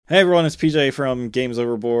Hey everyone, it's PJ from Games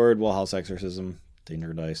Overboard, Wellhouse, Exorcism,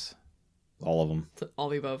 Danger Dice, all of them. All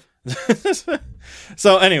the above.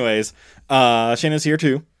 So anyways, Shayna's here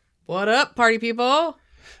too. What up, party people?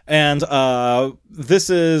 And this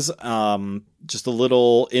is just a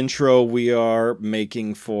little intro we are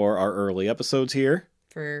making for our early episodes here.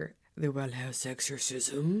 For the Wellhouse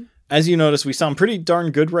Exorcism. As you notice, we sound pretty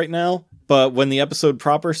darn good right now, but when the episode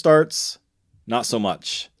proper starts, not so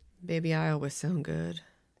much. Baby, I always sound good.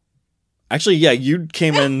 Actually, yeah, you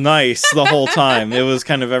came in nice the whole time. It was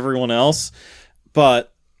kind of everyone else.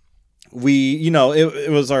 But it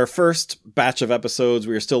was our first batch of episodes.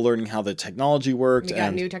 We were still learning how the technology worked. We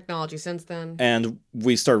got new technology since then. And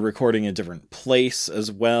we started recording in a different place as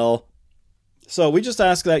well. So we just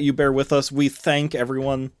ask that you bear with us. We thank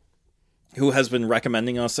everyone who has been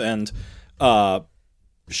recommending us and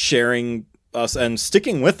sharing us and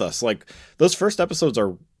sticking with us. Like, those first episodes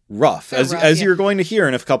are rough, as you're going to hear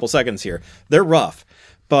in a couple seconds here. They're rough,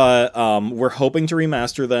 but we're hoping to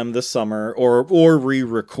remaster them this summer or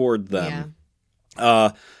re-record them.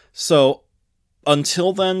 Yeah. So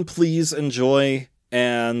until then, please enjoy,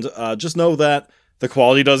 and just know that the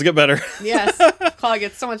quality does get better. Yes, quality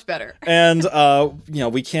gets so much better. And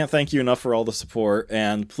we can't thank you enough for all the support,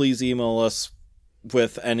 and please email us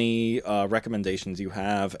with any recommendations you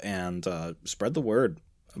have, and spread the word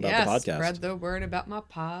about the podcast. Spread the word about my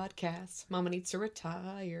podcast. Mama needs to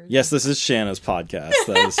retire. Yes, this is Shanna's podcast.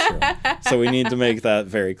 That is true. So we need to make that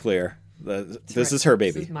very clear. This is her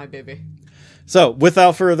baby. This is my baby. So,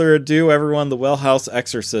 without further ado, everyone, the Wellhouse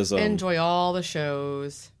Exorcism. Enjoy all the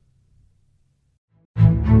shows.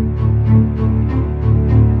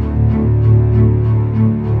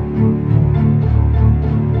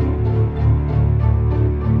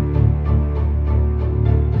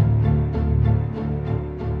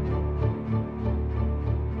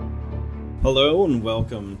 Hello and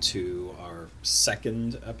welcome to our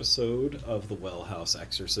second episode of the Wellhouse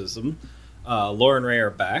Exorcism. Laura and Ray are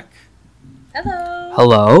back. Hello.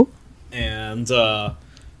 Hello. And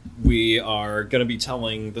we are going to be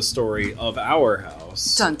telling the story of our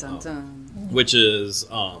house. Dun dun dun. Which is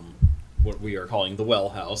what we are calling the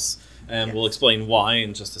Wellhouse. And we'll explain why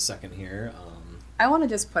in just a second here. I want to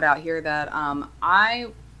just put out here that I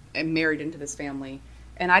am married into this family,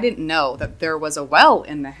 and I didn't know that there was a well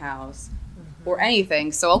in the house. Or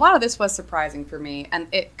anything. So a lot of this was surprising for me, and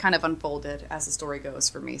it kind of unfolded as the story goes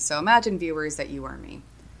for me. So imagine, viewers, that you are me.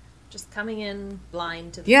 Just coming in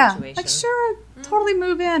blind to the situation. Like, sure, totally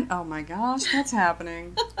move in. Oh my gosh, that's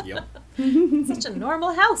happening. Yep. Such a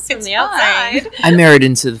normal house from the outside. I married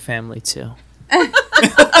into the family, too.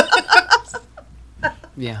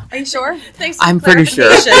 Yeah. Are you sure? Thanks for I'm pretty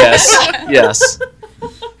sure. Yes.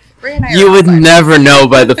 Ray and I You would never know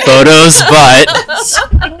by the photos, but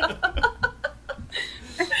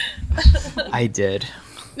I did.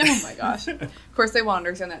 Oh my gosh. Of course, they won't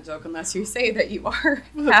understand that joke unless you say that you are.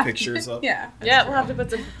 We'll have pictures up. Yeah. Yeah, we'll have to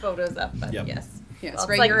put some photos up, but yes. Yes, well,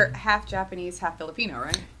 Ray, you're half Japanese, half Filipino,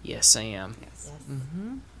 right? Yes, I am. Yes.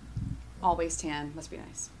 Mm-hmm. Always tan. Must be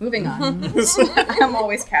nice. Moving on. I'm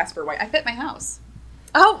always Casper White. I fit my house.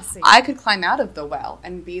 Oh, see. I could climb out of the well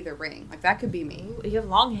and be the ring. Like, that could be me. Ooh, you have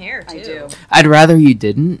long hair, too. I do. I'd rather you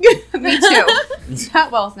didn't. Me too. That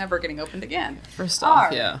well's never getting opened again. First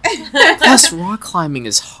off, yeah. Plus, rock climbing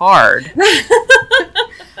is hard.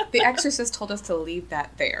 The Exorcist told us to leave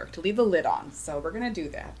that there, to leave the lid on. So we're going to do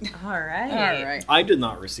that. All right. All right. I did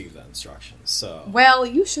not receive that instruction, so... Well,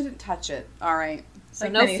 you shouldn't touch it. All right. So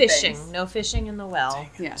like no fishing. Things. No fishing in the well.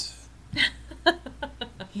 Yes.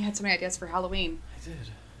 He had so many ideas for Halloween. I did.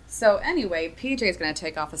 So anyway, PJ is going to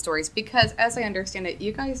take off the stories because, as I understand it,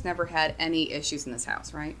 you guys never had any issues in this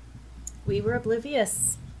house, right? We were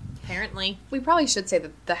oblivious, apparently. We probably should say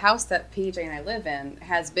that the house that PJ and I live in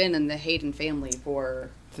has been in the Hayden family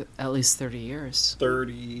for... At least 30 years.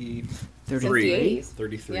 33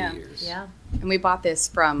 yeah. years. Yeah. And we bought this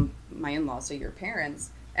from my in-laws, so your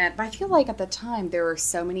parents. But I feel like at the time there were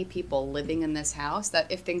so many people living in this house that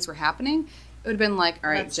if things were happening, it would have been like,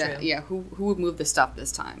 all right, who would move the stuff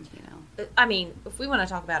this time, you know? I mean, if we want to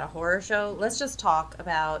talk about a horror show, let's just talk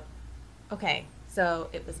about, okay, so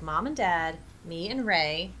it was Mom and Dad, me and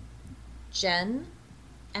Ray, Jen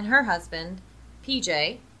and her husband,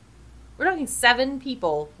 PJ. We're talking 7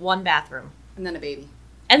 people, 1 bathroom. And then a baby.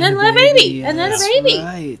 And then a baby. And then a baby.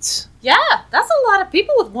 Right. Yeah, that's a lot of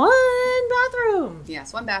people with 1 bathroom.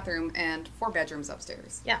 Yes, 1 bathroom and 4 bedrooms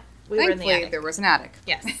upstairs. Yeah. We were in the Thankfully, attic. there was an attic.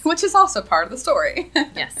 Yes. Which is also part of the story.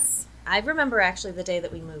 Yes. I remember actually the day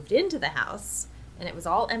that we moved into the house, and it was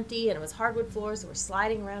all empty, and it was hardwood floors, and we're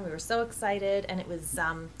sliding around. We were so excited, and it was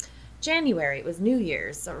January. It was New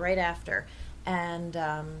Year's, so right after. And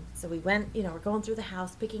so we went, we're going through the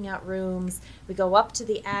house, picking out rooms. We go up to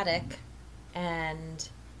the attic, and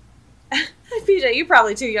PJ, you're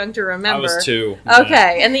probably too young to remember. I was 2.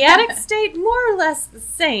 Okay, and the attic stayed more or less the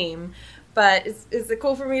same. But is it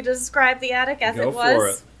cool for me to describe the attic as it was? Go for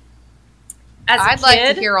it. I'd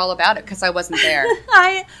like to hear all about it because I wasn't there.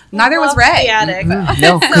 Neither was Ray. The attic.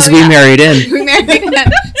 No, because we married in. We married in.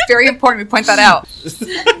 It's very important we point that out.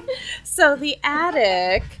 So the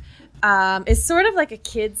attic is sort of like a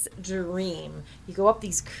kid's dream. You go up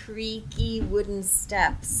these creaky wooden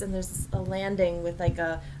steps, and there's a landing with like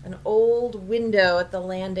an old window at the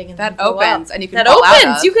landing, and that you go opens, up. and you can fall out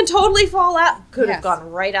of. You can totally fall out. Could have Yes.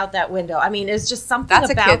 gone right out that window. I mean, it's just something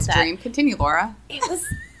That's about a kid's that. dream. Continue, Laura. It was.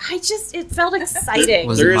 It felt exciting.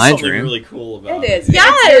 Was There it is my something dream? really cool about It it. is.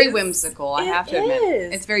 Yes! It's very whimsical, I have to It admit.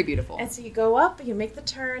 is. It's very beautiful. And so you go up, you make the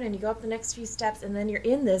turn, and you go up the next few steps, and then you're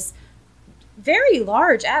in this very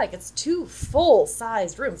large attic. It's 2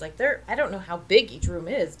 full-sized rooms. Like I don't know how big each room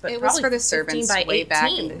is, but it was probably for the 15 servants by way 18. back.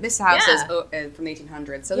 And this house Yeah. is from the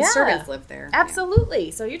 1800s, so Yeah. the servants lived there. Absolutely.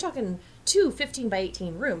 So you're talking 2 15 by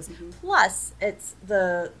 18 rooms. Plus, it's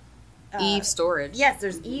the Eve storage. Yes,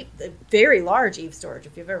 there's very large Eve storage.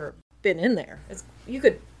 If you've ever been in there, you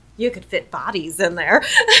could fit bodies in there.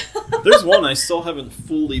 There's one I still haven't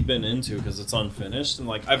fully been into because it's unfinished,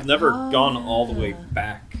 and I've never gone all the way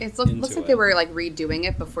back. It looks like they were redoing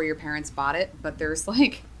it before your parents bought it, but there's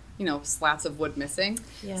slats of wood missing.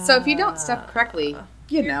 Yeah. So if you don't step correctly,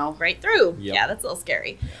 right through. Yep. Yeah, that's a little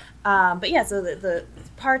scary. But yeah, so the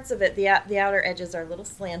parts of it, the outer edges are a little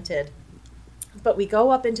slanted. But we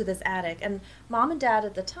go up into this attic, and Mom and Dad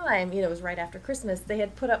at the time, it was right after Christmas, they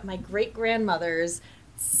had put up my great-grandmother's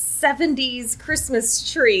 70s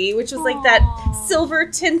Christmas tree, which was like that silver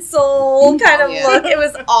tinsel kind of look. It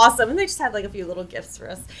was awesome. And they just had a few little gifts for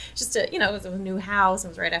us. Just to, it was a new house. It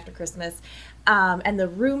was right after Christmas. And the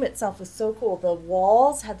room itself was so cool. The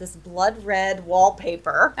walls had this blood red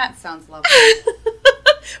wallpaper. That sounds lovely.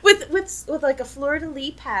 with a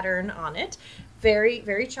fleur-de-lis pattern on it. Very,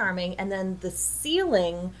 very charming. And then the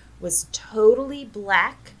ceiling was totally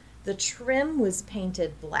black. The trim was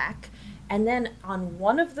painted black. And then on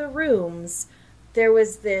one of the rooms, there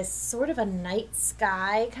was this sort of a night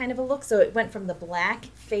sky kind of a look. So it went from the black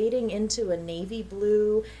fading into a navy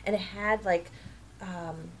blue. And it had kind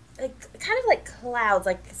of like clouds,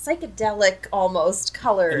 like psychedelic almost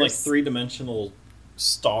colors. And 3-dimensional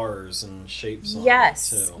stars and shapes on it,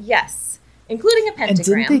 too. Yes. Including a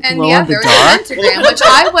pentagram. And didn't they And glow yeah, in the there was a dark? pentagram, which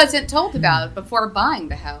I wasn't told about before buying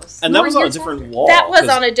the house. And that was on a different wall. That was 'cause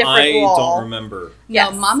on a different wall. I don't remember.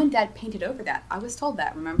 No, Mom and Dad painted over that. I was told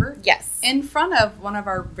that, remember? Yes. In front of one of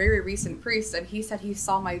our very recent priests, and he said he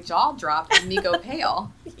saw my jaw drop and me go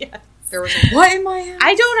pale. Yes. There was a what in my house?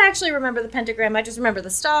 I don't actually remember the pentagram. I just remember the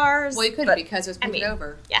stars. Well, you couldn't because it was painted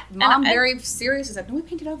over. Yeah. Mom And very serious was like, no, we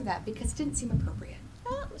painted over that because it didn't seem appropriate.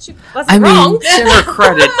 She wasn't wrong. to her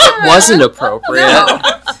credit, it wasn't appropriate. No.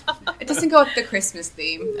 It doesn't go with the Christmas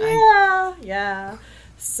theme. Yeah.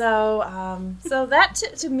 So, so that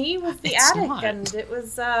to me was the It's attic, not. and it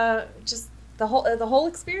was just the whole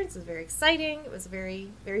experience was very exciting. It was a very,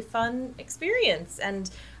 very fun experience, and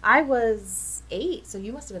I was 8, so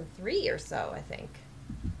you must have been 3 or so, I think.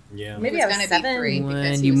 Yeah. Maybe He I was was gonna be 7. 3 because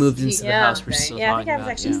When he you was- moved he- into the yeah, house, we're right. still Yeah, I talking think I was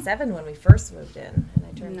about, actually yeah. 7 when we first moved in, and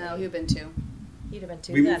I turned. No, 8. you've been 2. You'd have been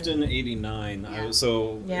 2 We then. moved in 89, Yeah.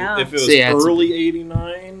 so Yeah. if it was So, yeah, it's a- early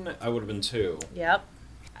 89, I would have been 2. Yep.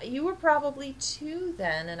 You were probably 2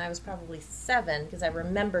 then, and I was probably 7 because I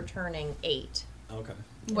remember turning 8. Okay.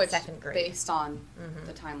 Which, second grade. based on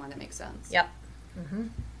the timeline, that makes sense. Yep.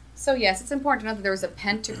 So, yes, it's important to know that there was a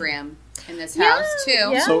pentagram in this Yeah, house, too.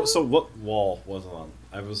 yeah. So what wall was it on?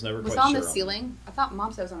 I was never It was quite on sure. the ceiling. I thought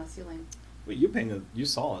Mom said it was on the ceiling. Wait, you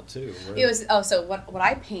saw it too. Right? It was so what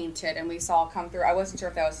I painted and we saw come through. I wasn't sure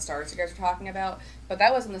if that was the stars you guys were talking about, but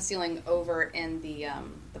that was on the ceiling over in the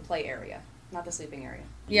play area, not the sleeping area.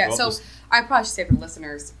 Yeah. What So was- I probably should say for the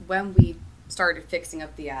listeners, when we started fixing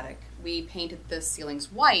up the attic, we painted the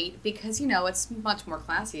ceilings white because it's much more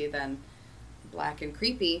classy than black and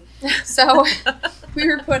creepy. So we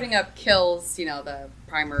were putting up kills, the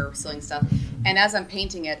primer ceiling stuff, and as I'm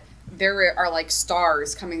painting it, there are like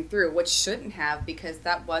stars coming through, which shouldn't have because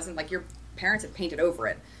that wasn't like your parents had painted over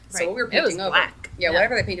it. So Right. what we were It was painting over, black. yeah, Yeah.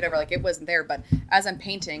 whatever they painted over, like it wasn't there. But as I'm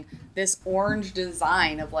painting, this orange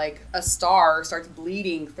design of like a star starts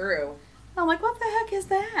bleeding through. And I'm like, what the heck is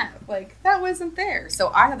that? Like that wasn't there. So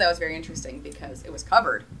I thought that was very interesting because it was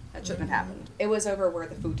covered. That shouldn't have happened. It was over where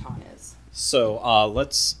the futon is. So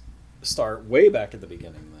let's start way back at the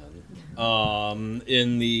beginning then.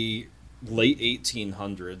 In the late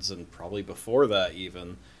 1800s and probably before that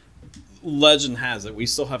even, legend has it, we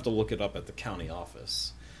still have to look it up at the county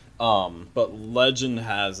office. But legend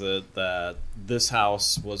has it that this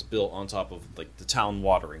house was built on top of like the town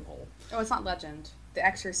watering hole. Oh, it's not legend. The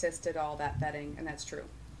Exorcist did all that vetting, and that's true.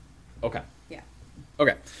 Okay. Yeah.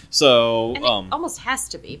 Okay. So And it almost has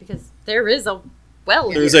to be because there is a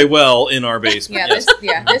well. there's here. a well in our basement.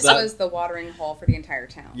 Yeah, this was the watering hole for the entire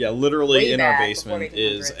town. Yeah, literally Way in our back basement before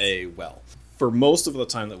is 1800s. a well. For most of the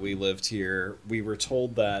time that we lived here, we were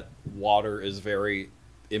told that water is very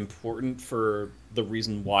important for the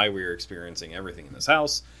reason why we were experiencing everything in this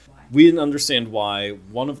house. We didn't understand why.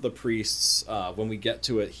 One of the priests, when we get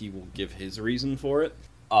to it, he will give his reason for it.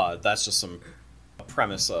 That's just a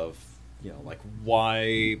premise of, like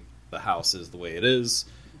why the house is the way it is,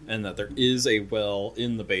 and that there is a well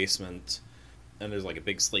in the basement, and there's like a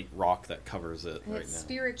big slate rock that covers it And right it's now.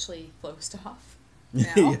 spiritually closed off.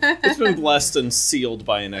 Yeah, Now. it's been blessed and sealed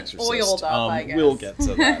by an exorcist. Oiled up, I guess. We'll get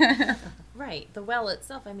to that. Right, the well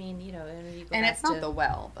itself. I mean, you go And back it's not to, the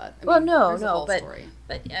well, but Well, no, there's a no, whole but story.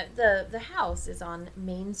 the house is on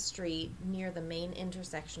Main Street near the main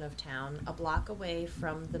intersection of town, a block away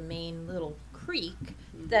from the main little creek.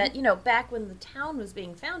 That back when the town was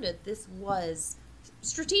being founded, this was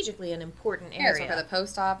strategically an important Yeah, it's area. right by the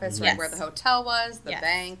post office, Yes. right where the hotel was, the Yes.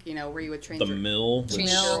 bank, where you would train The your... mill, which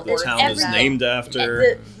Change your the horse. town is Every- named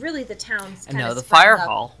after. Really, the town's And kind no, of the fire up.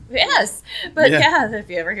 hall. Yes, but Yeah. if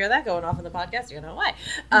you ever hear that going off on the podcast, you know why.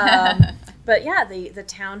 But yeah, the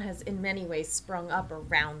town has in many ways sprung up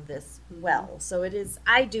around this well. So it is.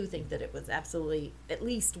 I do think that it was absolutely at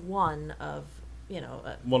least one of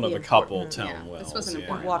One of the a couple important town yeah, wells. this was an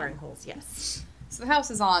important watering holes. Yes. So the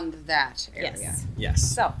house is on that area. Yes. Yes.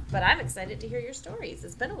 So, but I'm excited to hear your stories.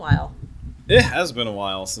 It's been a while. It has been a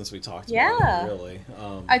while since we talked Yeah. about it, really.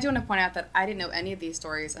 I do want to point out that I didn't know any of these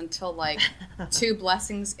stories until like 2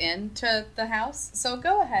 blessings into the house. So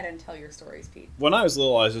go ahead and tell your stories, Pete. When I was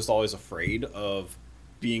little, I was just always afraid of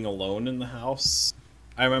being alone in the house.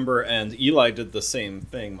 I remember, and Eli did the same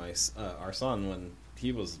thing, our son, when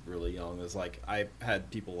he was really young. It was like, I had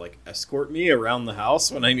people like escort me around the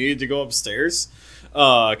house when I needed to go upstairs,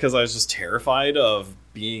 because I was just terrified of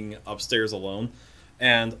being upstairs alone.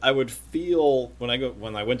 And I would feel, when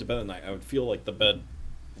I went to bed at night, I would feel like the bed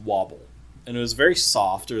wobble. And it was very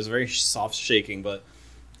soft. It was very soft shaking, but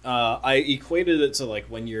I equated it to like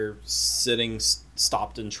when you're sitting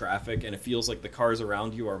stopped in traffic and it feels like the cars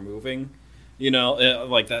around you are moving,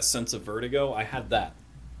 like that sense of vertigo. I had that.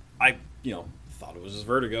 I thought it was just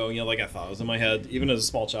vertigo, like I thought it was in my head. Even as a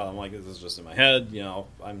small child, I'm like, this is just in my head,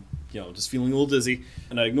 I'm just feeling a little dizzy,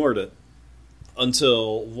 and I ignored it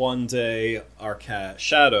until one day our cat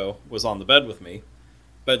Shadow was on the bed with me.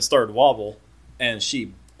 Bed started to wobble, and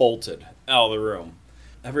she bolted out of the room.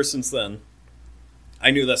 Ever since then, I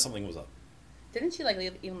knew that something was up. Didn't she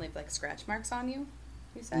even leave like scratch marks on you?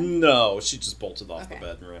 You said? No, she just bolted off the Okay.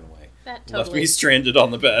 bed and ran away. That Left totally me stranded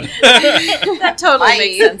on the bed. that totally Bye.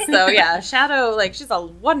 makes sense, though. Yeah, Shadow, she's a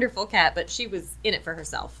wonderful cat, but she was in it for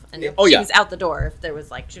herself, and Oh, she yeah. was out the door if there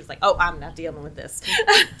was she was like, "Oh, I'm not dealing with this."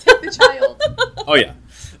 Take the child. Oh yeah.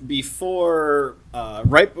 Before,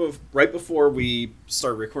 right before we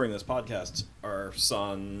started recording this podcast, our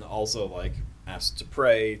son also asked to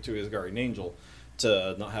pray to his guardian angel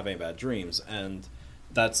to not have any bad dreams, and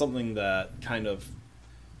that's something that kind of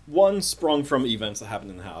sprung from events that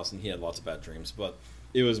happened in the house, and he had lots of bad dreams. But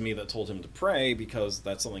it was me that told him to pray because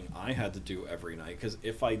that's something I had to do every night. Because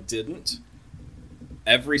if I didn't,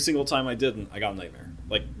 every single time I didn't, I got a nightmare,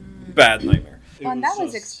 bad nightmare. Well, and that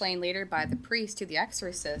was just- explained later by the priest to the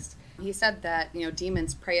exorcist. He said that,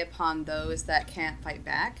 demons prey upon those that can't fight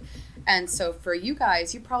back. And so for you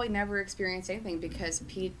guys, you probably never experienced anything because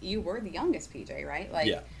Pete, you were the youngest PJ, right?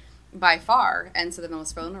 Yeah. By far. And so the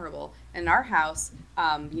most vulnerable. In our house,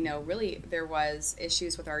 really there was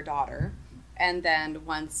issues with our daughter. And then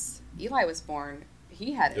once Eli was born,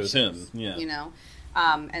 he had issues. It was him, yeah.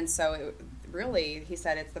 And so really, he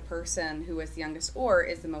said it's the person who is the youngest or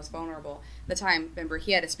is the most vulnerable. At the time, remember,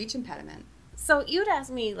 he had a speech impediment. So you had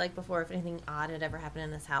asked me before if anything odd had ever happened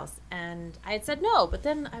in this house, and I had said no. But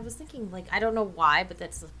then I was thinking I don't know why, but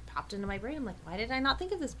that's popped into my brain. I'm like, why did I not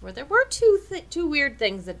think of this before? There were two weird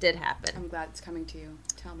things that did happen. I'm glad it's coming to you.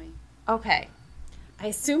 Tell me. Okay, I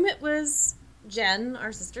assume it was Jen,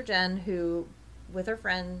 our sister Jen, who, with her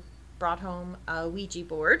friend, brought home a Ouija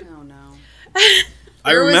board. Oh no.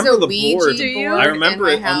 I There was remember a the Ouija board. Do you? I remember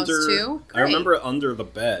in it my house under. too? I remember it under the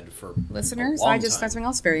bed for Listeners, a long I just time. found something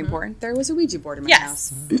else very important. There was a Ouija board in my Yes.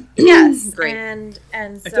 house. Yes, Great. and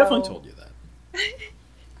so I definitely told you that.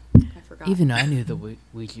 I forgot. Even I knew the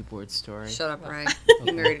Ouija board story. Shut up, Ray.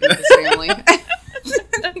 You married into this family.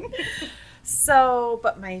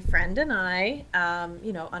 But my friend and I,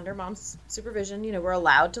 under mom's supervision, we're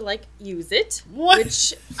allowed to like use it. What?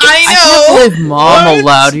 Which I can't believe mom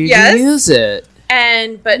allowed you to use it.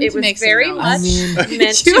 But it was very much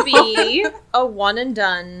meant to be a one and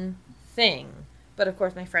done thing. But of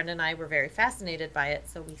course, my friend and I were very fascinated by it,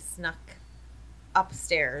 so we snuck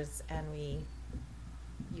upstairs and we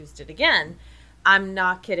used it again. I'm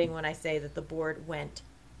not kidding when I say that the board went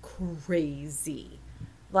crazy.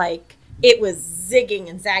 Like, it was zigging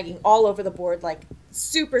and zagging all over the board, like,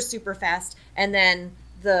 super, super fast. And then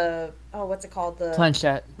what's it called? The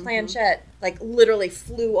planchette, like, literally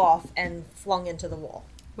flew off and flung into the wall.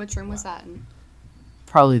 Which room was that in?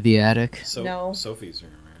 Probably the attic. No. Sophie's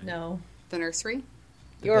room, right? No. The nursery?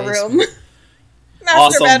 Your room. Master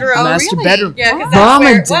Awesome. bedroom. Oh, Master really? bedroom. Yeah, because Mom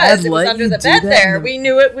that's and where Dad it was let under you the do bed that there. in the- We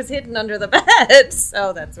knew it was hidden under the bed,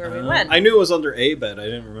 so that's where we went. I knew it was under a bed. I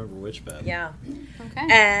didn't remember which bed. Yeah. Okay.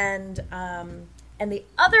 And the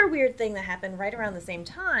other weird thing that happened right around the same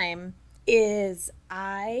time is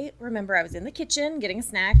I remember I was in the kitchen getting a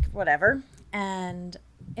snack, whatever, and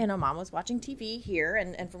mom was watching TV here,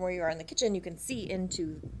 and from where you are in the kitchen, you can see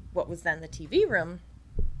into what was then the TV room.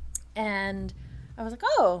 And I was like,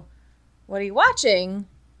 oh, what are you watching?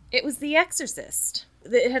 It was The Exorcist.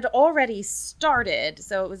 It had already started,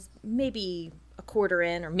 so it was maybe a quarter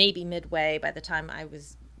in or maybe midway by the time I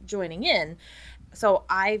was joining in. So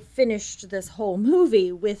I finished this whole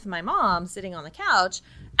movie with my mom sitting on the couch,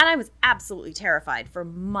 and I was absolutely terrified for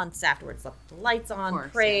months afterwards. Left the lights on,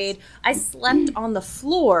 course, prayed. yes. I slept on the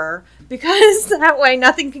floor because that way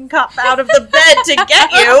nothing can come out of the bed to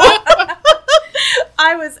get you.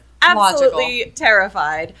 I was absolutely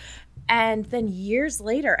terrified. And then years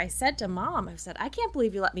later, I said to mom, I can't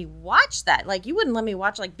believe you let me watch that. Like, you wouldn't let me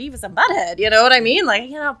watch, like, Beavis and Butthead. You know what I mean? Like, I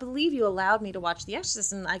cannot believe you allowed me to watch The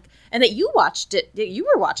Exorcist. And that you watched it, that you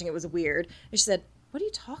were watching it was weird. And she said, what are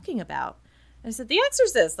you talking about? And I said, The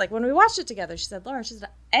Exorcist. Like, when we watched it together, she said, Laura,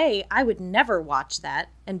 A, I would never watch that.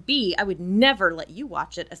 And B, I would never let you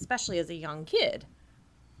watch it, especially as a young kid.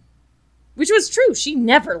 Which was true. She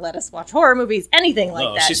never let us watch horror movies, anything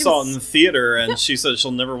like that. She saw it in the theater, and she said she'll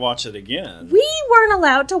never watch it again. We weren't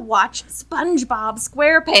allowed to watch SpongeBob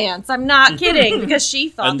SquarePants. I'm not kidding, because she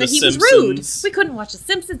thought that he was rude. We couldn't watch The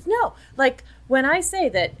Simpsons. No. Like, when I say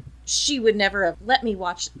that she would never have let me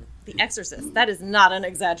watch The Exorcist, that is not an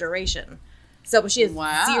exaggeration. So she has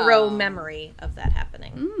zero memory of that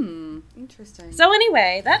happening. Interesting. So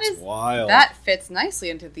anyway, that's wild. That fits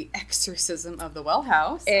nicely into the Exorcism of the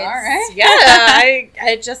Wellhouse. All right. Yeah,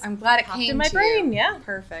 I just I'm glad it popped came in my to brain. you. Yeah,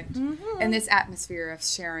 Perfect. Mm-hmm. And this atmosphere of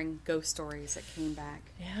sharing ghost stories that came back.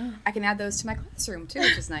 Yeah. I can add those to my classroom too,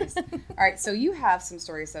 which is nice. All right, so you have some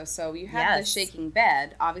stories though. So you have the shaking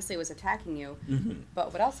bed. Obviously, it was attacking you. Mm-hmm.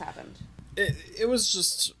 But what else happened? It was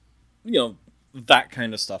just, that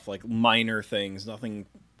kind of stuff, like minor things, nothing,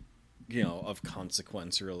 of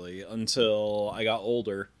consequence really, until I got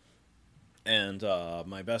older, and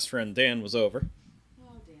my best friend Dan was over.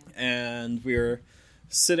 Oh, Dan. And we were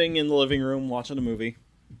sitting in the living room watching a movie,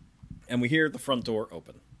 and we hear the front door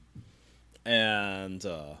open, and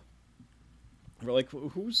we're like,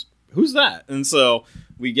 who's that? And so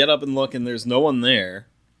we get up and look, and there's no one there,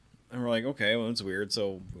 and we're like, okay, well, it's weird.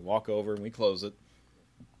 So we walk over and we close it.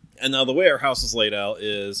 And now the way our house is laid out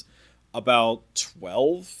is about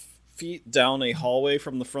 12 feet down a hallway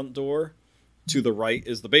from the front door. To the right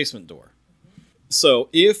is the basement door. So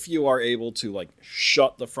if you are able to, like,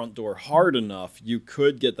 shut the front door hard enough, you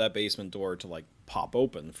could get that basement door to, like, pop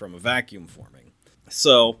open from a vacuum forming.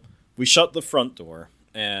 So we shut the front door,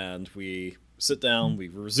 and we sit down, we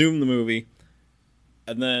resume the movie,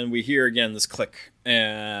 and then we hear again this click,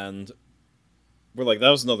 and we're like, that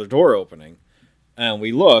was another door opening. And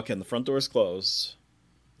we look, and the front door is closed.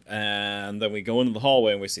 And then we go into the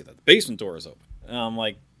hallway, and we see that the basement door is open. And I'm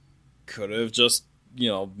like, could have just,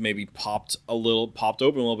 maybe popped open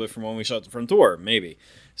a little bit from when we shut the front door. Maybe.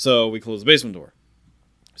 So we close the basement door.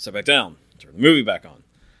 Sit back down. Turn the movie back on.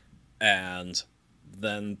 And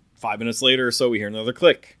then 5 minutes later or so, we hear another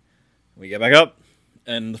click. We get back up,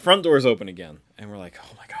 and the front door is open again. And we're like,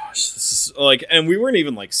 oh my gosh. This is like... And we weren't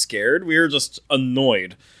even, like, scared. We were just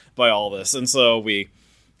annoyed by all this. And so we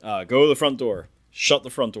go to the front door, shut the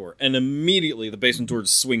front door, and immediately the basement door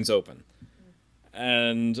just swings open.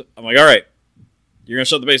 And I'm like, all right, you're going to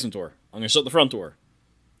shut the basement door. I'm going to shut the front door.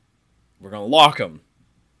 We're going to lock them.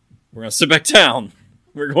 We're going to sit back down.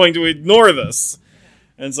 We're going to ignore this.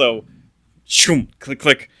 And so, shoom, click,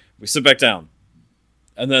 click, we sit back down.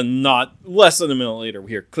 And then not less than a minute later,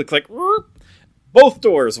 we hear click, click, both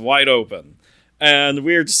doors wide open. And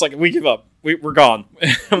we're just like, we give up. we're gone.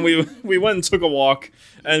 And we went and took a walk,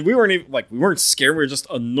 and we weren't scared. We were just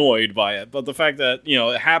annoyed by it. But the fact that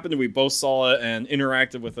it happened, and we both saw it and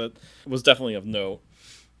interacted with it was definitely of note.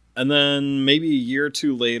 And then maybe a year or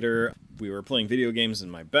two later, we were playing video games in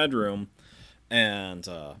my bedroom, and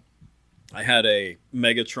I had a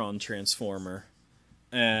Megatron Transformer.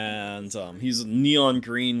 And he's neon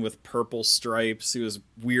green with purple stripes. He was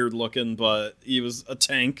weird looking, but he was a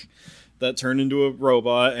tank that turned into a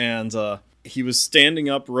robot. And he was standing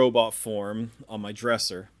up robot form on my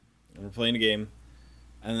dresser. And we're playing a game.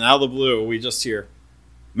 And out of the blue, we just hear,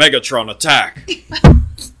 Megatron attack!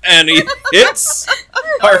 And he hits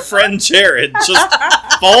our friend Jared.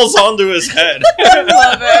 Just falls onto his head. I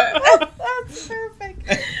love it. That's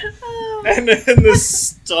perfect. And in this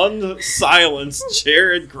stunned silence,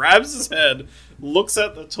 Jared grabs his head, looks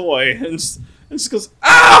at the toy, and just goes,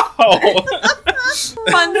 ow!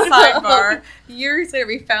 Fun sidebar. Years later,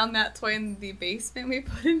 we found that toy in the basement. We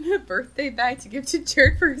put it in a birthday bag to give to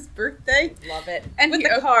Jared for his birthday. Love it. And with he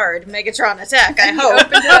the card, Megatron attack, I He hope.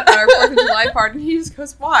 opened it up at our 4th of July party, and he just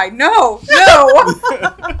goes, why? No!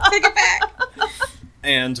 Take it back!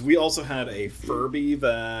 And we also had a Furby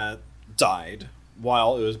that died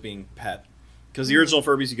while it was being pet. Because the original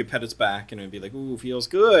Furbies, you could pet its back, and it would be like, ooh, feels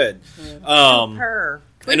good. Purr.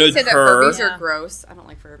 We And it can say would that purr. Furbies are gross. I don't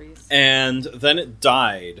like Furbies. And then it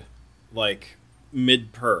died, like,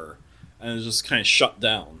 mid-purr. And it just kind of shut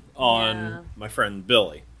down on my friend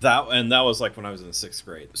Billy. That was, like, when I was in the 6th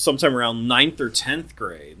grade. Sometime around 9th or 10th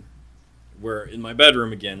grade, we're in my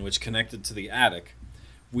bedroom again, which connected to the attic,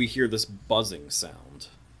 we hear this buzzing sound.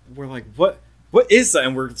 We're like, what is that?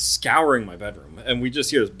 And we're scouring my bedroom, and we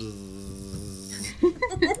just hear this bzzz.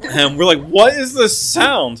 And we're like, what is this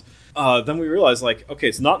sound? Then we realize, like, okay,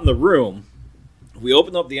 it's not in the room. We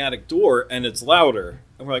open up the attic door, and it's louder.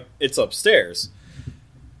 And we're like, it's upstairs.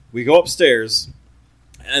 We go upstairs,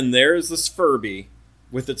 and there's this Furby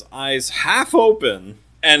with its eyes half open,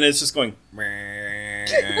 and it's just going... And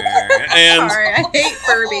Sorry, I hate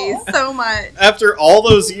Furbies so much. after all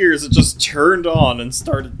those years, it just turned on and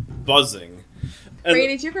started buzzing. And Ray,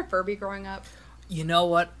 did you have a Furby growing up? You know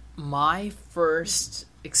what? My first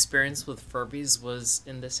experience with Furbies was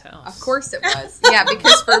in this house. Of course it was. Yeah,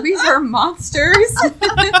 because Furbies are monsters.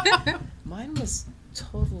 Mine was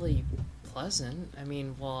totally pleasant. I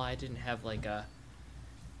mean, well, I didn't have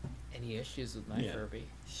any issues with my Furby.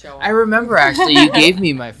 Show I remember actually you gave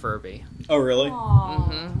me my Furby. Oh, really?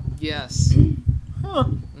 Yes. Huh. I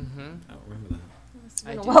don't remember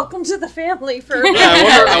that. Welcome to the family, Furby. Yeah,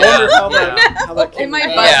 I wonder how that It came might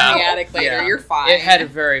about. buzz Yeah. in the attic later. Yeah. You're fine. It had a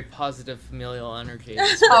very positive familial energy.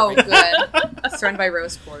 this Oh, Furby. good. Surrounded by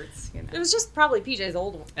rose quartz. You know. It was just probably PJ's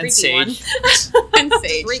old And creepy one. sage. And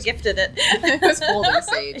sage. Regifted it. It was holding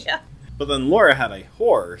sage. Yeah. But then Laura had a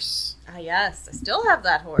horse. Ah, yes. I still have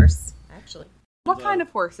that horse, actually. What kind of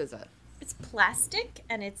horse is it? It's plastic,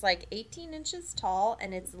 and it's like 18 inches tall,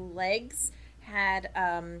 and its legs had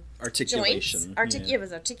Articulation. joints. It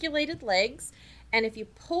was articulated legs, and if you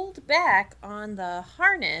pulled back on the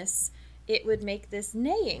harness, it would make this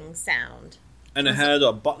neighing sound. And it had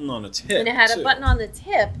a button on its hip. And it had too. a button on its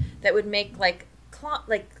hip that would make like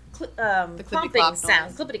The clomping clippity-clop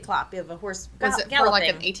sound, noise. clippity clop of a horse Was it for galloping. like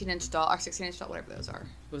an 18-inch doll or 16-inch doll, whatever those are?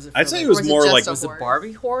 Was it I'd for say like- it was or is it more just like a was it horse?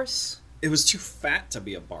 Barbie horse? it was too fat to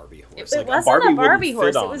be a Barbie horse. It Like wasn't a Barbie a Barbie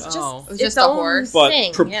wouldn't horse. fit It on was it. just Oh. It was its just a own horse? But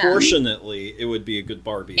thing. proportionately, it would be a good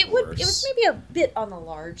Barbie It horse. would. It was maybe a bit on the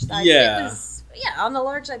large side. Yeah. It was, on the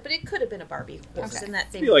large side, but it could have been a Barbie horse Okay. in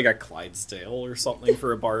that same. Maybe like a Clydesdale or something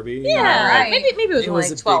for a Barbie. yeah, Right. maybe it was It only was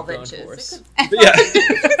like a 12 big boned inches. horse. It could-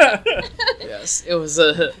 Yeah. Yes, it was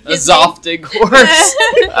a His Zoftig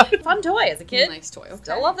horse. Fun toy as a kid. Nice toy. Okay.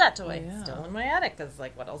 Still love that toy. Yeah. Still in my attic because,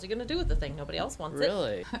 like, what else are you gonna do with the thing? Nobody else wants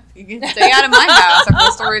Really? You can stay out of my house after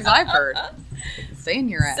the stories I've heard. Stay in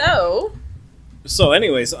your it. attic. So, So,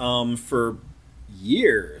 anyways, for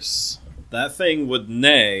years, that thing would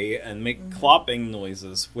neigh and make clopping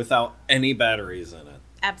noises without any batteries in it.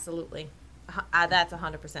 absolutely, that's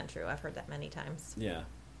 100% true. I've heard that many times. Yeah.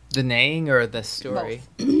 The neighing or the story?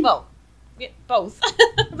 Both, yeah, both.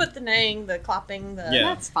 But the neighing, the clopping, the Yeah.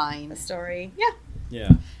 That's fine. the story. Yeah, Yeah.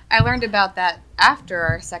 I learned about that after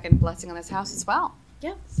our second blessing on this house as well.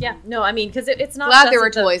 yeah, yeah. No, I mean, because it's not. Glad just there were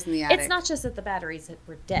that the- toys in the attic. It's not just that the batteries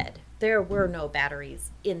were dead. There were no batteries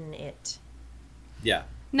in it. Yeah.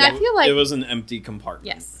 Now, I feel like it was an empty compartment.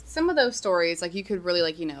 Yes. some of those stories, like, you could really,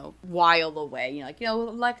 like, while away.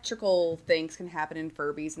 Electrical things can happen in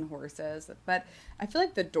Furbies and horses. But I feel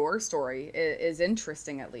like the door story is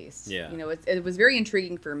interesting, at least. Yeah. It was very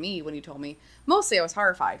intriguing for me when you told me. Mostly I was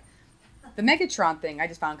horrified. The Megatron thing I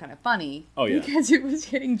just found kind of funny. Oh, yeah. Because it was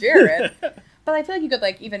hitting Jared. But I feel like you could,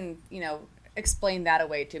 like, even, explain that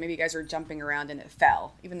away, too. Maybe you guys were jumping around and it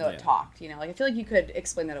fell, even though it talked, Like, I feel like you could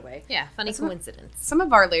explain that away. Yeah, funny coincidence. Some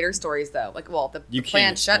of our later stories, though, like, the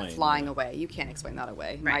planchette flying that. away. You can't explain that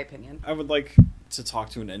away, in my opinion. I would like to talk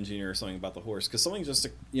to an engineer or something about the horse, because something just,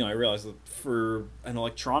 I realized that for an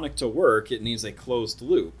electronic to work, it needs a closed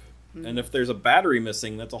loop. Mm-hmm. And if there's a battery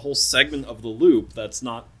missing, that's a whole segment of the loop that's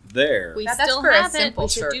not there. We that's still for have a simple it. We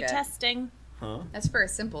should circuit. do testing. Huh? That's for a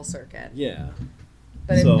simple circuit. Yeah.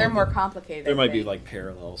 But they're more complicated. There might be like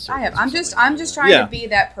parallel circuits. I'm just trying to be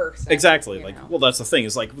that person. Exactly. Well, that's the thing.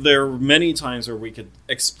 Is like there are many times where we could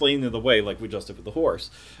explain it away, like we just did with the horse.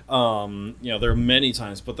 There are many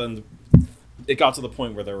times, but then it got to the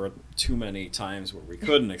point where there were too many times where we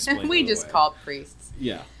couldn't explain. And we it just away. called priests.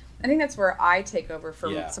 Yeah. I think that's where I take over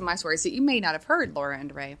from some of my stories that you may not have heard, Laura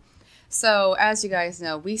and Ray. So, as you guys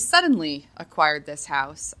know, we suddenly acquired this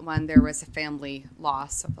house when there was a family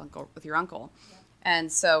loss with your uncle.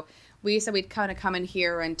 And so we said we'd kind of come in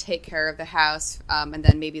here and take care of the house, and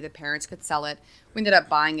then maybe the parents could sell it. We ended up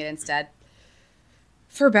buying it instead,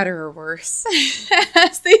 for better or worse,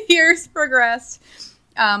 as the years progressed.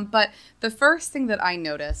 But the first thing that I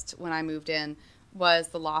noticed when I moved in was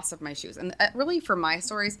the loss of my shoes. And really, for my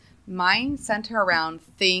stories, mine center around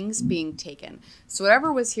things being taken. So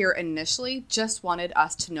whatever was here initially just wanted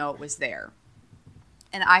us to know it was there.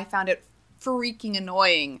 And I found it freaking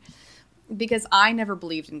annoying because I never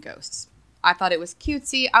believed in ghosts. I thought it was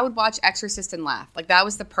cutesy. I would watch Exorcist and laugh. Like, that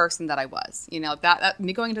was the person that I was.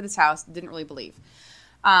 Me going into this house, didn't really believe.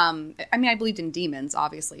 I believed in demons,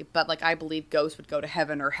 obviously, but I believed ghosts would go to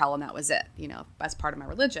heaven or hell, and that was it, as part of my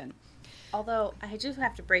religion. Although, I just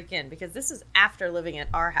have to break in, because this is after living at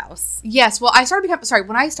our house. Yes, well,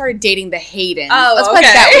 when I started dating the Hayden, let's put it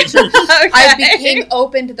that way. Okay. I became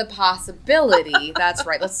open to the possibility. That's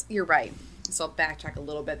right. You're right. So I'll backtrack a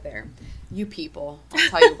little bit there. You people, I'll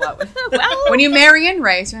tell you what. Well, when you marry in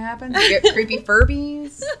race, what happens? You get creepy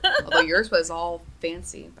Furbies. Although yours was all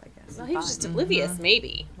fancy, I guess. Well, he was just oblivious,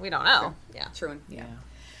 maybe. We don't know. True. Yeah.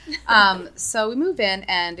 So we move in,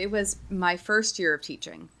 and it was my first year of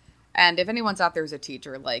teaching. And if anyone's out there who's a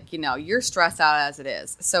teacher, you're stressed out as it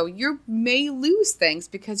is. So you may lose things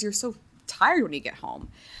because you're so tired when you get home.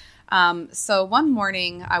 So one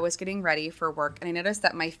morning I was getting ready for work, and I noticed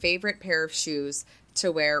that my favorite pair of shoes to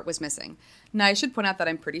wear was missing. Now, I should point out that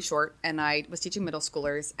I'm pretty short, and I was teaching middle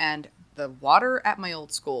schoolers, and the water at my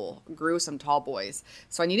old school grew some tall boys.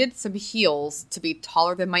 So I needed some heels to be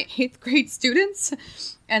taller than my 8th grade students.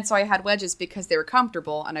 And so I had wedges because they were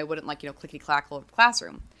comfortable, and I wouldn't clicky-clack all over the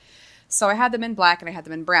classroom. So I had them in black and I had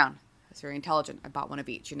them in brown. I was very intelligent. I bought one of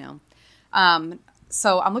each,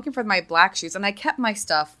 So I'm looking for my black shoes, and I kept my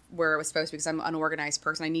stuff where it was supposed to be because I'm an unorganized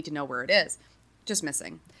person. I need to know where it is. Just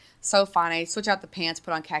missing. So fine, I switch out the pants,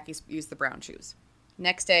 put on khakis, use the brown shoes.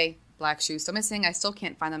 Next day, black shoes still missing. I still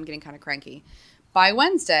can't find them. I'm getting kind of cranky. By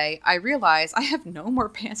Wednesday, I realize I have no more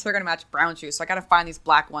pants that are going to match brown shoes, so I got to find these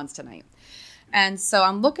black ones tonight. And so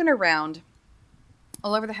I'm looking around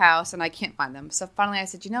all over the house, and I can't find them. So finally I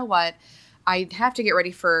said, you know what? I have to get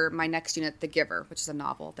ready for my next unit, The Giver, which is a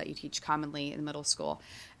novel that you teach commonly in middle school.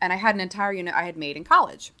 And I had an entire unit I had made in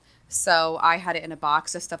college. So I had it in a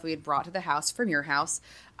box of stuff we had brought to the house from your house.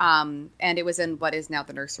 And it was in what is now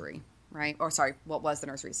the nursery, right? Or sorry, what was the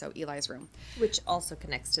nursery? So Eli's room. Which also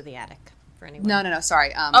connects to the attic for anyone. No, sorry.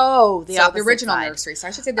 The original side. Nursery. So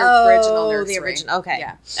I should say the original nursery. The original. Okay.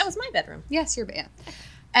 Yeah. That was my bedroom. Yes, your bed.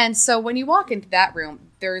 And so when you walk into that room,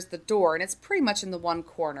 there's the door, and it's pretty much in the one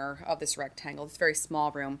corner of this rectangle. It's a very small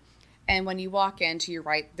room. And when you walk in to your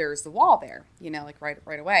right, there's the wall there,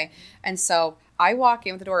 right away. And so I walk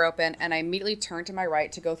in with the door open, and I immediately turn to my right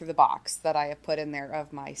to go through the box that I have put in there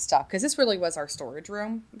of my stuff. Because this really was our storage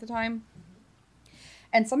room at the time.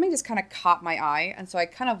 And something just kind of caught my eye. And so I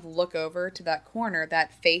kind of look over to that corner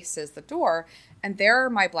that faces the door, and there are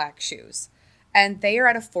my black shoes. And they are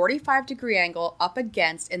at a 45-degree angle up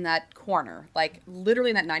against in that corner,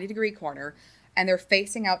 literally in that 90-degree corner. And they're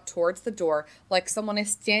facing out towards the door like someone is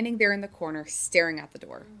standing there in the corner staring at the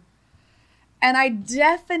door. And I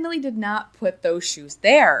definitely did not put those shoes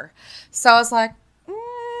there. So I was like, I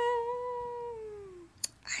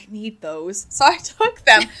need those. So I took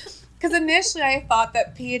them. Because initially I thought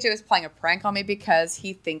that PJ was playing a prank on me because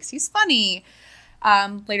he thinks he's funny.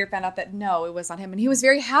 Later found out that no, it was not him. And he was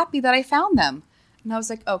very happy that I found them. And I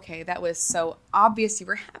was like, okay, that was so obvious you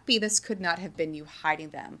were happy. This could not have been you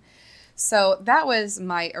hiding them. So that was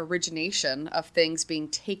my origination of things being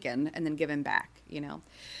taken and then given back,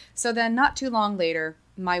 So then not too long later,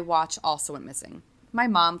 my watch also went missing. My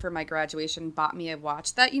mom, for my graduation, bought me a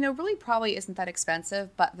watch that, really probably isn't that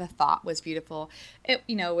expensive, but the thought was beautiful. It,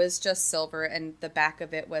 was just silver, and the back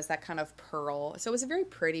of it was that kind of pearl. So it was a very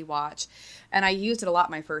pretty watch. And I used it a lot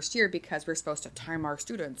my first year because we're supposed to time our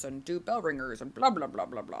students and do bell ringers and blah, blah, blah,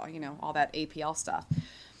 blah, blah, all that APL stuff.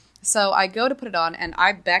 So I go to put it on, and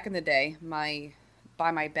back in the day, by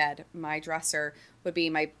my bed, my dresser would be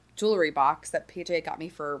my jewelry box that PJ got me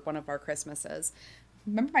for one of our Christmases.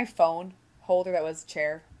 Remember my phone holder that was a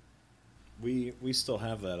chair? We still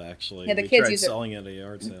have that, actually. Yeah, the we kids tried use it. selling it at a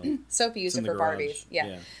yard sale. Sophie used it for garage. Barbies.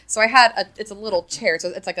 Yeah. So I had it's a little chair. So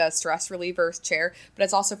it's like a stress reliever chair, but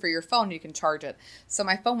it's also for your phone. You can charge it. So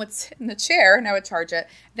my phone would sit in the chair and I would charge it.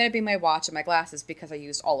 Then it'd be my watch and my glasses because I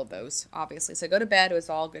used all of those, obviously. So I go to bed. It was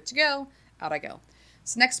all good to go. Out I go.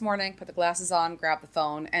 So next morning, put the glasses on, grab the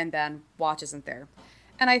phone, and then watch isn't there.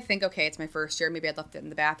 And I think, okay, it's my first year. Maybe I'd left it in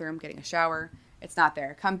the bathroom, getting a shower. It's not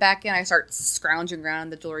there. Come back in. I start scrounging around in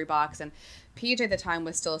the jewelry box. And PJ at the time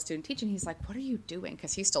was still a student teaching. He's like, what are you doing?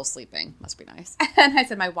 Because he's still sleeping. Must be nice. And I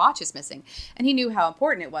said, my watch is missing. And he knew how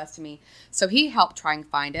important it was to me. So he helped try and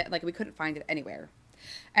find it. Like, we couldn't find it anywhere.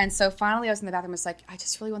 And so finally I was in the bathroom. I was like, I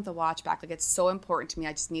just really want the watch back. Like, it's so important to me.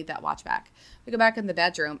 I just need that watch back. We go back in the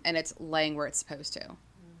bedroom and it's laying where it's supposed to.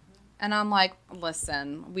 And I'm like,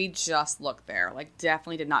 listen, we just looked there. Like,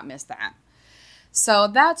 definitely did not miss that. So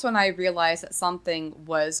that's when I realized that something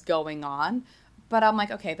was going on. But I'm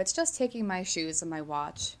like, okay, if it's just taking my shoes and my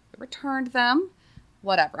watch, I returned them,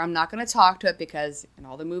 whatever. I'm not going to talk to it because in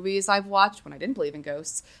all the movies I've watched when I didn't believe in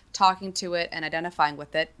ghosts, talking to it and identifying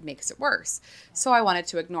with it makes it worse. So I wanted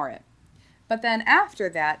to ignore it. But then after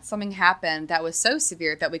that, something happened that was so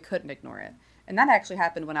severe that we couldn't ignore it. And that actually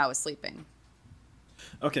happened when I was sleeping.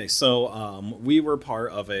 Okay, so we were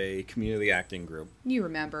part of a community acting group. You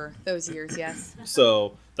remember those years, yes.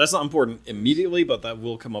 So that's not important immediately, but that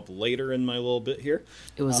will come up later in my little bit here.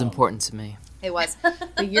 It was important to me. It was.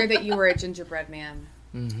 The year that you were a gingerbread man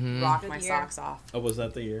rocked my Good year. socks off. Oh, was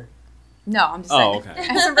that the year? No, I'm just saying. Oh, okay.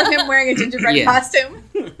 I remember him wearing a gingerbread costume.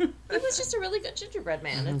 He was just a really good gingerbread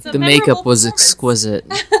man. It's a The memorable makeup was performance. exquisite.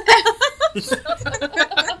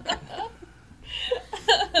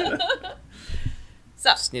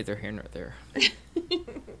 So, It's neither here nor there.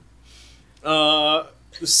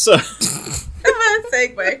 So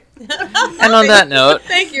Segue. And on that note,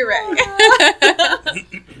 Thank you, Ray.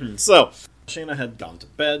 So Shayna had gone to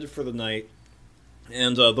bed for the night,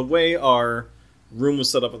 and the way our room was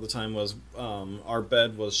set up at the time was our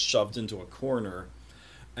bed was shoved into a corner,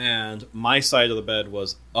 and my side of the bed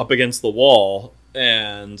was up against the wall,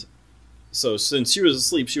 and so since she was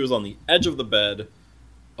asleep, she was on the edge of the bed,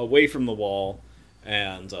 away from the wall,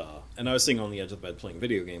 and I was sitting on the edge of the bed playing a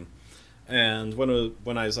video game. And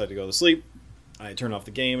when I decided to go to sleep, I turn off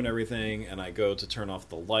the game and everything, and I go to turn off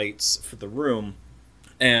the lights for the room.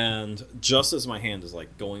 And just as my hand is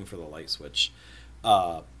like going for the light switch,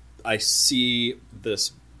 I see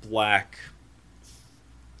this black,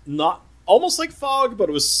 not almost like fog, but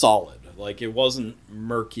it was solid. Like, it wasn't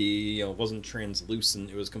murky, it wasn't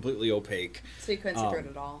translucent. It was completely opaque. So you couldn't see through it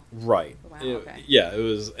at all? Right. Wow, okay. Yeah, it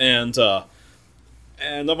was,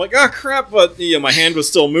 and I'm like, oh crap, but my hand was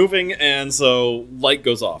still moving, and so light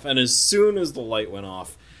goes off. And as soon as the light went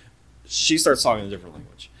off, she starts talking a different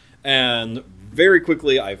language. And very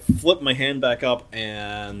quickly, I flip my hand back up,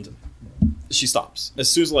 and she stops.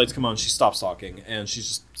 As soon as the lights come on, she stops talking, and she's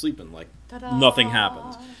just sleeping, like Ta-da. nothing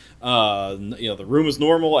happened. The room is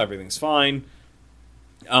normal, everything's fine.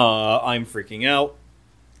 I'm freaking out.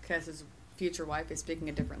 Because his future wife is speaking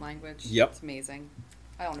a different language. Yep. It's amazing.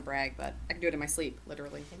 I don't want to brag, but I can do it in my sleep,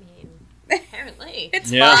 literally. I mean, apparently.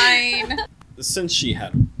 It's Yeah. fine. Since she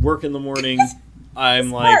had work in the morning, I'm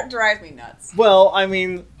This like, part drives me nuts. well, I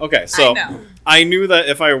mean, okay, so I know. I knew that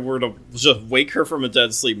if I were to just wake her from a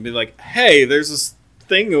dead sleep and be like, hey, there's this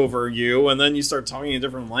thing over you, and then you start talking a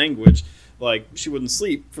different language, like, she wouldn't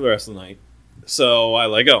sleep for the rest of the night. So I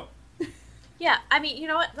let go. Yeah, I mean, you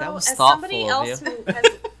know what, That though? was As thoughtful somebody of else you. who has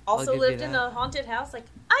also give you lived in that. a haunted house, like,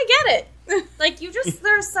 I get it. Like,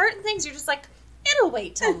 there are certain things you're just like, it'll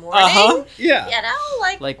wait till morning. Yeah. You know,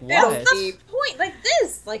 like Like what's what? the point? Like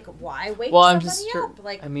this, like why wake Well, I'm somebody just. up?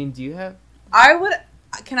 Like, I mean, do you have? I would.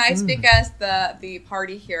 Can I speak as the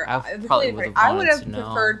party here? I The probably party. would've I would wanted have to know.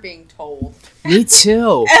 preferred being told. Me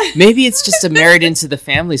too. Maybe it's just a married into the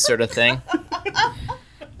family sort of thing.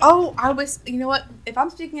 Oh, I was. You know what? If I'm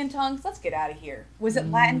speaking in tongues, let's get out of here. Was it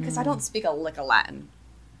Latin? Because I don't speak a lick of Latin.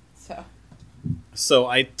 So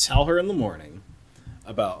I tell her in the morning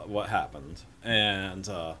about what happened, and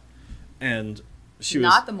she was.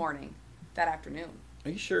 Not the morning. That afternoon.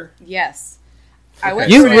 Are you sure? Yes. I went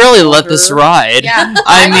You through it really all let this through. ride. Yeah,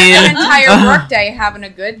 I went mean, an entire workday having a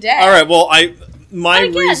good day. All right. Well, my But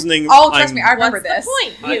again, reasoning. Oh, trust me, I remember What's this.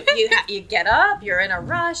 the point? You get up, you're in a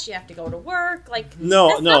rush, you have to go to work. Like, No,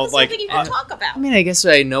 that's no, not the sort of like, thing you can talk about. I mean, I guess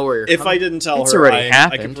I know where you're If coming. I didn't tell It's her, already I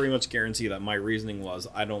happened. can pretty much guarantee that my reasoning was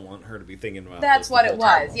I don't want her to be thinking about That's this the what whole it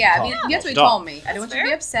time was. while Yeah, we I mean, talk. that's what he Stop. told me. I don't want you to be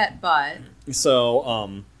fair. upset, but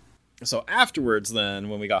So afterwards, then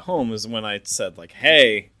when we got home, is when I said like,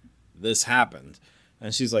 "Hey, this happened,"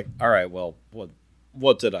 and she's like, "All right, well,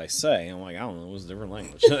 what did I say?" I'm like, "I don't know. It was a different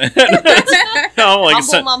language." I'm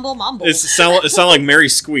like, Mumble. it sounded like Mary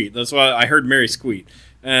Squeet. That's why I heard Mary Squeet,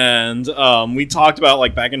 and we talked about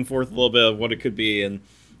like back and forth a little bit of what it could be, and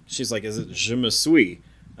she's like, "Is it je me suis?"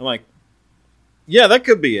 I'm like, "Yeah, that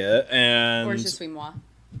could be it." And or je suis moi.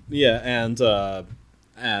 yeah,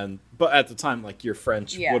 and but at the time, like your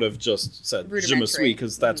French Yeah. would have just said "je me Rudimentary. suis"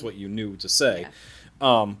 because that's what you knew to say,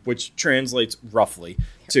 Yeah. which translates roughly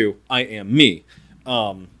to "I am me."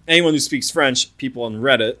 Anyone who speaks French, people on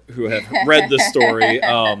Reddit who have read this story,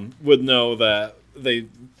 would know that they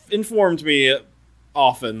informed me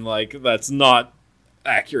often like that's not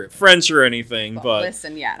accurate French or anything, Well, but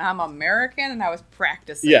listen, yeah, I'm American and I was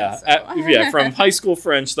practicing. yeah, so. from high school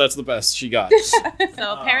French, that's the best she got.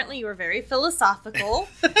 So apparently you were very philosophical.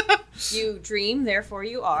 You dream, therefore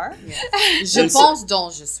you are. Je pense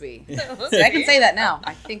donc je suis. See, I can say that now.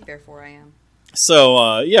 I think, therefore I am.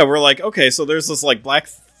 So, yeah, we're like, okay, so there's this, like, black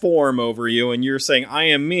form over you, and you're saying, I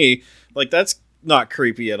am me. Like, that's not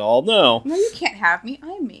creepy at all. No. No, you can't have me.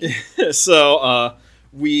 I'm me. So,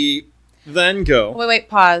 we then go. Wait,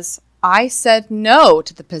 pause. I said no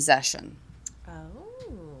to the possession. Oh,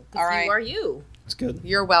 All because right. you are you. It's good.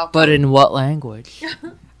 You're welcome. But in what language?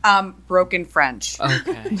 Broken French.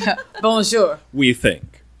 Okay. Bonjour. We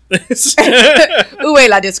think. Où est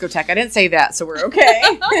la discothèque? I didn't say that, so we're okay.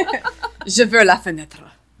 Je veux la fenêtre.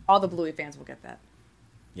 All the Bluey fans will get that.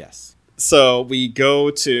 Yes. So, we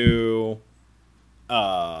go to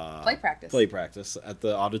Play practice at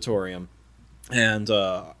the auditorium, and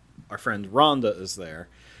our friend Rhonda is there,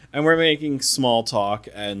 and we're making small talk,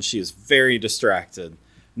 and she is very distracted,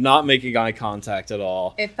 not making eye contact at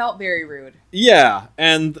all. It felt very rude. Yeah,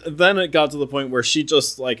 and then it got to the point where she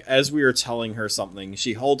just, like, as we were telling her something,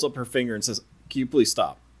 she holds up her finger and says, "Can you please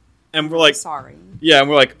stop?" And we're like, Sorry. yeah, and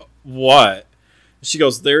we're like, what? She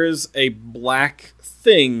goes, "There is a black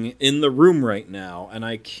thing in the room right now, and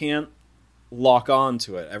I can't lock on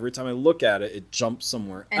to it. Every time I look at it, it jumps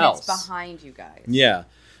somewhere And else." it's behind you guys. Yeah.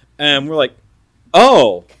 And we're like,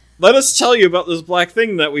 "Oh, let us tell you about this black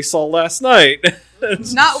thing that we saw last night."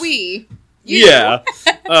 Not we. You. Yeah.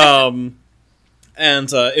 And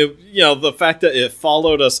it, the fact that it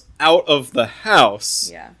followed us out of the house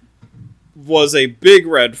Yeah. was a big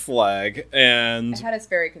red flag, and It had us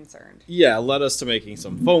very concerned. yeah, led us to making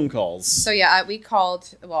some phone calls. So yeah, we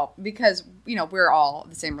called, well, because, we're all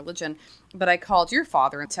the same religion, but I called your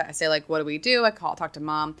father and I say, like, what do we do? I talked to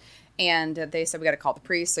Mom, and they said we got to call the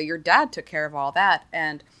priest. So your dad took care of all that,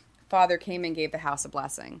 and Father came and gave the house a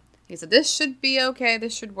blessing. He said, this should be okay,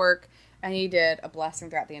 this should work, and he did a blessing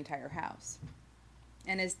throughout the entire house.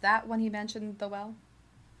 And is that when he mentioned the well?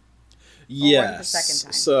 Yes. the second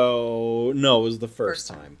time? So no, it was the first First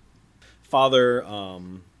time. time. Father,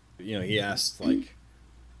 he asked like,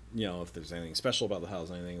 if there's anything special about the house,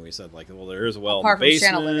 anything. And we said like, well, there is a well Apart in the from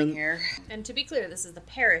Shanna basement. living here. And to be clear, this is the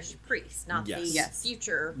parish priest, not Yes. the Yes.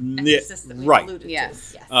 future Yeah, exorcist that we right. alluded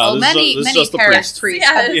Yes. to. Yes. Oh, this is many this is just the parish priest. priests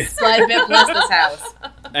Yes. have blessed this house.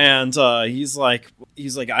 And he's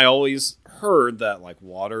like, I always heard that like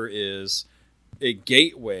water is a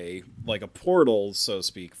gateway, like a portal, so to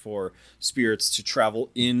speak, for spirits to travel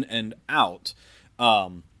in and out.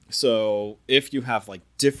 So if you have like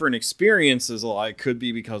different experiences, it could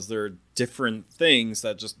be because there are different things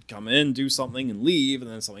that just come in, do something, and leave, and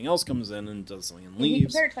then something else comes in and does something and You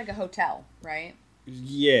leaves. compare it to like a hotel, right?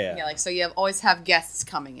 Yeah. Yeah, like so you always have guests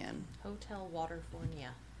coming in. Hotel Waterfornia.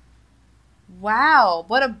 Wow,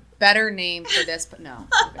 what a better name for this, but no.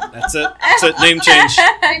 That's it. That's it. Name change.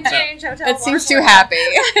 Name change, Hotel It seems too Waterfornia.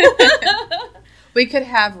 happy. We could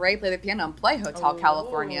have Ray play the piano and play Hotel Oh,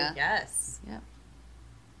 California. Yes.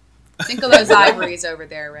 Think of those ivories over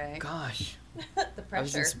there, Ray. Gosh. The I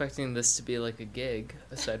was pressure. expecting this to be like a gig,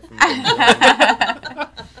 aside from... Have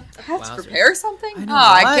to Wowzers. prepare something? I know,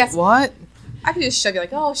 I what? guess What? I could just show you like,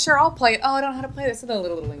 oh, sure, I'll play it. Oh, I don't know how to play this. It's a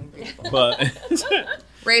little beautiful. But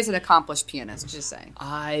Ray's an accomplished pianist, just saying.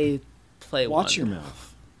 I play watch one. your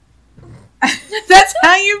mouth. That's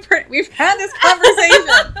how we've had this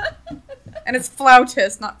conversation. And it's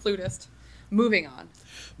flautist, not flutist. Moving on.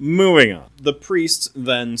 Moving on. The priest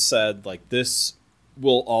then said, like, this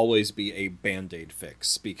will always be a Band-Aid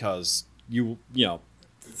fix, because you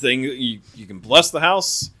can bless the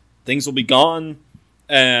house, things will be gone,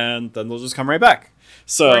 and then they'll just come right back.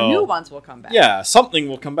 So or new ones will come back. Yeah, something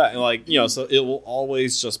will come back. Like, so it will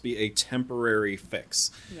always just be a temporary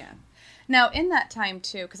fix. Yeah. Now, in that time,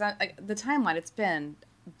 too, because the timeline, it's been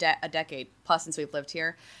a decade plus since we've lived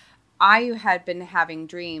here. I had been having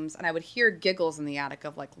dreams, and I would hear giggles in the attic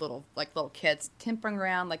of little kids timpering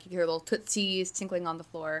around, like you hear little tootsies tinkling on the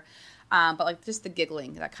floor, but just the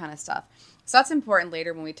giggling, that kind of stuff. So that's important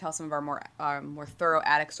later when we tell some of our more thorough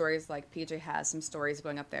attic stories. Like PJ has some stories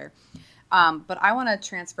going up there. But I want to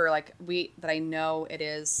transfer, that I know it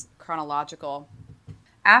is chronological.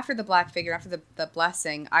 After the black figure, after the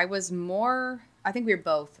blessing, I think we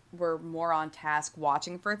were more on task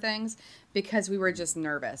watching for things, because we were just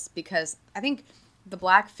nervous, because I think the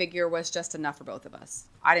black figure was just enough for both of us.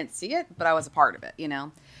 I didn't see it, but I was a part of it,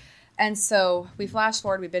 And so we flash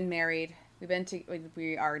forward, we've been married,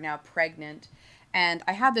 we are now pregnant. And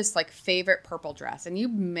I had this favorite purple dress, and you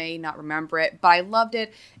may not remember it, but I loved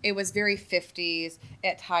it. It was very 50s.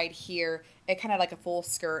 It tied here. It kind of like a full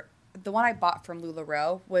skirt. The one I bought from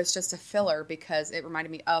LuLaRoe was just a filler because it reminded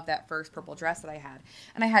me of that first purple dress that I had.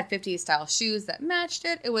 And I had 50s style shoes that matched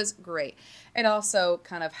it. It was great. It also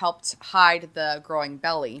kind of helped hide the growing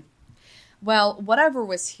belly. Well, whatever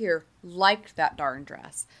was here liked that darn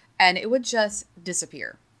dress, and it would just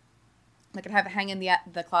disappear. I'd have it hang in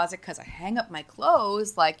the closet because I hang up my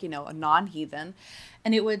clothes a non-heathen,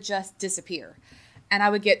 and it would just disappear. And I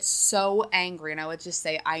would get so angry, and I would just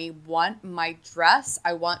say, I want my dress.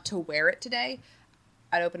 I want to wear it today.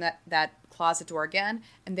 I'd open that closet door again,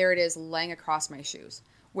 and there it is laying across my shoes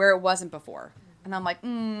where it wasn't before. And I'm like,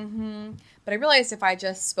 But I realized if I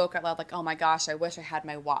just spoke out loud, oh my gosh, I wish I had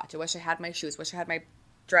my watch. I wish I had my shoes. Wish I had my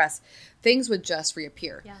dress, things would just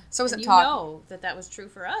reappear. Yeah. So I wasn't know that was true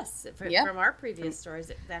for us from our previous stories.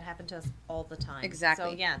 That happened to us all the time.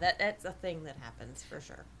 Exactly. So yeah, that's a thing that happens for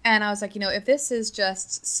sure. And I was like, if this is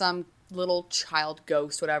just some little child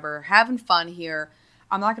ghost, whatever, having fun here,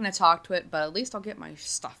 I'm not going to talk to it, but at least I'll get my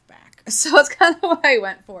stuff back. So it's kind of what I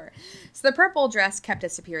went for. So the purple dress kept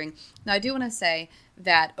disappearing. Now I do want to say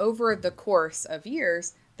that over the course of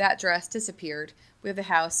years, that dress disappeared. We have the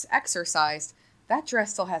house exorcised. That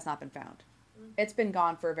dress still has not been found. It's been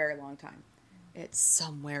gone for a very long time. It's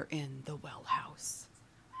somewhere in the Wellhouse.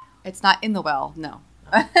 It's not in the well, no.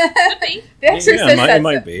 Could be. The Exorcist said it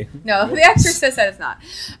might be. No, the Exorcist said it's not.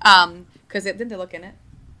 Because didn't they look in it?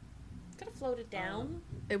 Could have floated down.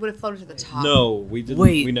 It would have floated to the top. No, we didn't.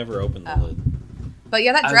 Wait. We never opened the lid. But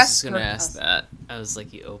yeah, that I dress. was just gonna ask that. I was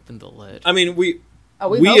like, you opened the lid. I mean, we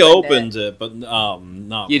opened it, but not.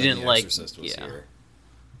 You when didn't the Exorcist was yeah. here.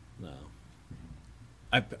 No,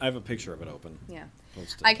 I have a picture of it open. Yeah,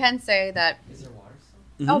 Posted. I can say that. Is there water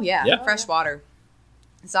Mhm. still? Oh yeah, Yeah. fresh water.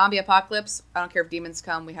 Zombie apocalypse. I don't care if demons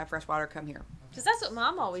come. We have fresh water. Come here. Because that's what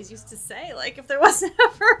Mom always used to say. If there wasn't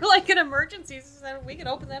ever an emergency, we could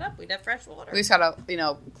open that up. We'd have fresh water. We just gotta,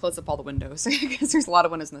 close up all the windows because there's a lot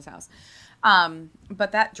of windows in this house.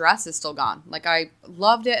 But that dress is still gone. I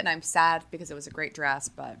loved it, and I'm sad because it was a great dress.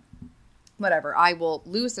 But whatever, I will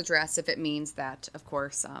lose the dress if it means that, of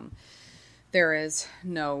course, there is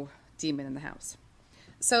no demon in the house.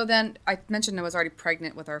 So then I mentioned I was already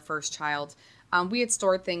pregnant with our first child. We had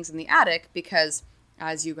stored things in the attic because,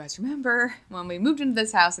 as you guys remember, when we moved into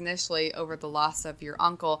this house initially over the loss of your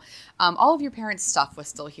uncle, all of your parents' stuff was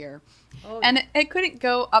still here. Oh. And it couldn't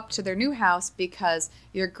go up to their new house because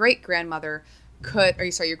your great-grandmother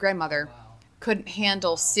your grandmother couldn't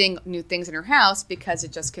handle seeing new things in her house because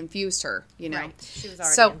it just confused her, Right. She was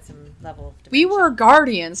already in some level of dementia. We were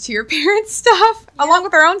guardians to your parents' stuff, along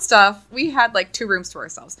with our own stuff. We had 2 rooms to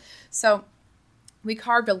ourselves. So we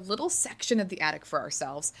carved a little section of the attic for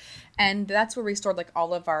ourselves, and that's where we stored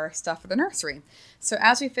all of our stuff for the nursery. So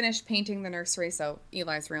as we finished painting the nursery, so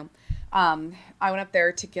Eli's room, I went up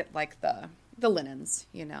there to get the linens,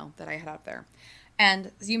 that I had out there.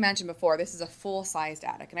 And as you mentioned before, this is a full-sized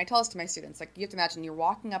attic. And I tell this to my students, you have to imagine you're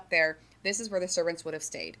walking up there, this is where the servants would have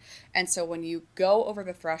stayed. And so when you go over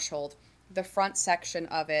the threshold, the front section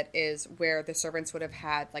of it is where the servants would have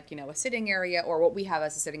had a sitting area, or what we have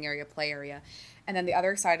as a sitting area, play area. And then the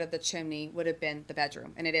other side of the chimney would have been the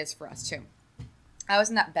bedroom, and it is for us too. I was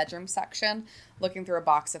in that bedroom section looking through a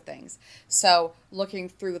box of things. So looking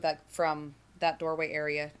through from that doorway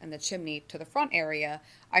area and the chimney to the front area,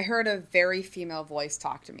 I heard a very female voice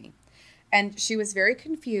talk to me. And she was very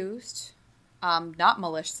confused, not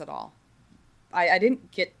malicious at all. I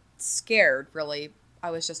didn't get scared, really. I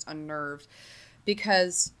was just unnerved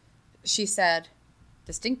because she said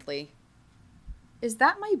distinctly, "Is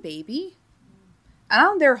that my baby?" And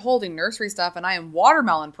I'm there holding nursery stuff, and I am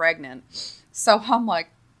watermelon pregnant. So I'm like,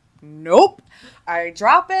 nope. I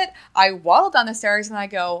drop it. I waddle down the stairs, and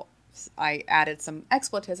I added some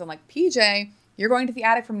expletives. I'm like, PJ, you're going to the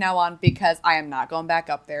attic from now on because I am not going back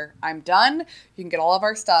up there. I'm done. You can get all of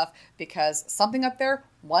our stuff because something up there,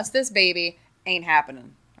 once this baby, ain't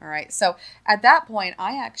happening. All right. So at that point,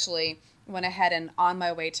 I actually went ahead and on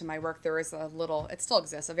my way to my work, there was it still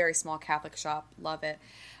exists, a very small Catholic shop. Love it.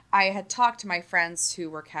 I had talked to my friends who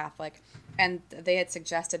were Catholic, and they had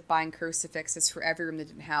suggested buying crucifixes for every room that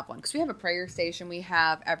didn't have one. Because we have a prayer station, we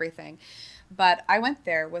have everything. But I went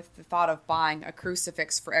there with the thought of buying a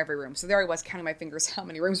crucifix for every room. So there I was counting my fingers how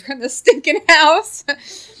many rooms were in this stinking house.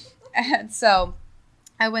 And so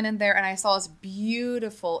I went in there and I saw this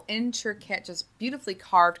beautiful, intricate, just beautifully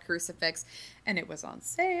carved crucifix. And it was on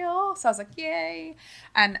sale. So I was like, yay.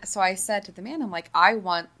 And so I said to the man, I'm like, I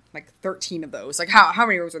want like 13 of those. Like how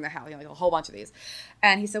many rooms are in the house? Like a whole bunch of these.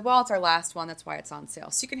 And he said, well, it's our last one. That's why it's on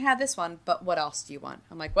sale. So you can have this one, but what else do you want?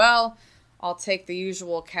 I'm like, well, I'll take the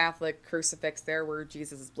usual Catholic crucifix there where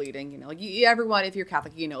Jesus is bleeding. You know, everyone, if you're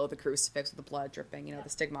Catholic, you know the crucifix with the blood dripping, the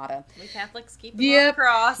stigmata. We Catholics keep it on the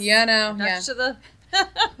cross. Yeah, no. Touch to the...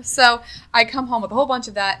 So I come home with a whole bunch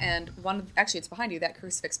of that, and actually it's behind you, that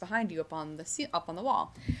crucifix behind you up on the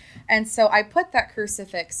wall. And so I put that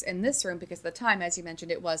crucifix in this room because at the time, as you mentioned,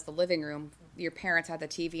 it was the living room. Your parents had the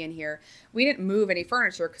TV in here. We didn't move any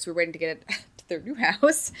furniture because we were waiting to get it to their new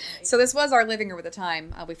house. Right. So this was our living room at the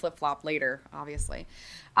time. We flip-flopped later, obviously.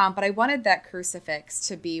 But I wanted that crucifix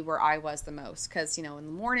to be where I was the most because, in the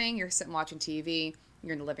morning, you're sitting watching TV.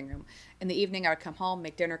 You're in the living room. In the evening, I would come home,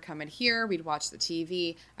 make dinner, come in here. We'd watch the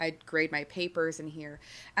TV. I'd grade my papers in here.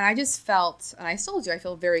 And I just felt, and I still do, I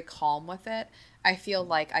feel very calm with it. I feel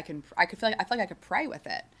like I feel like I could pray with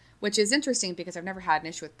it, which is interesting because I've never had an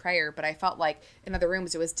issue with prayer, but I felt like in other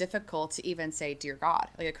rooms, it was difficult to even say, dear God.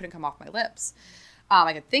 Like it couldn't come off my lips.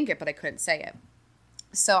 I could think it, but I couldn't say it.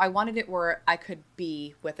 So I wanted it where I could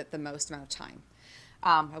be with it the most amount of time.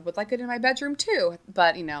 I would like it in my bedroom too,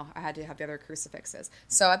 but I had to have the other crucifixes.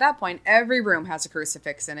 So at that point, every room has a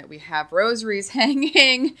crucifix in it. We have rosaries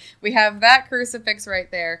hanging. We have that crucifix right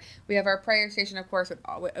there. We have our prayer station, of course, it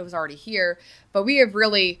was already here, but we have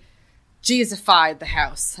really Jesusified the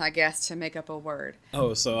house, I guess, to make up a word.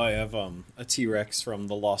 Oh, so I have a T-Rex from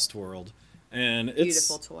the Lost World, and it's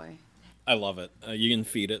beautiful toy. I love it. You can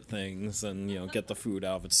feed it things and get the food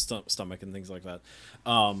out of its stomach and things like that.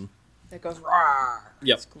 That goes rawr.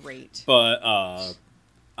 Yep. It's great. But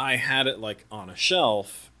I had it on a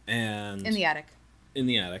shelf and in the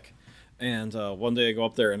attic. And one day I go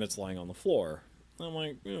up there and it's lying on the floor. I'm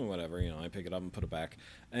like, whatever, I pick it up and put it back.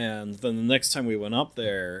 And then the next time we went up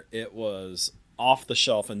there, it was off the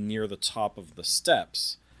shelf and near the top of the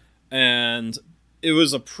steps. And it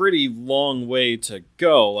was a pretty long way to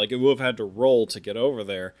go. It would have had to roll to get over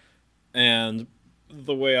there. And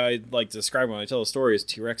the way I like to describe it when I tell a story is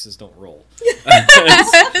T-Rexes don't roll.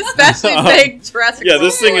 Especially big Jurassic Yeah,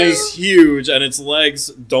 this thing is huge, and its legs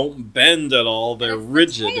don't bend at all. They're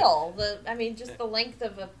rigid. The tail, just the length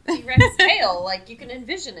of a T-Rex tail, you can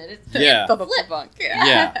envision it. It's flip.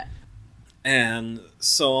 Yeah. And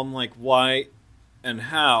so I'm like, why and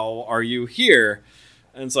how are you here?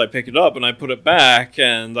 And so I pick it up, and I put it back,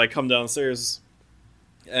 and I come downstairs,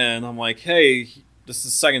 and I'm like, hey, this is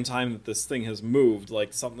the second time that this thing has moved.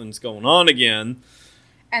 Something's going on again.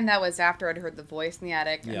 And that was after I'd heard the voice in the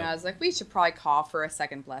attic. And I was like, we should probably call for a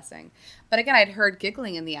second blessing. But again, I'd heard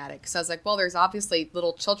giggling in the attic. So I was like, well, there's obviously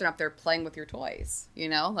little children up there playing with your toys.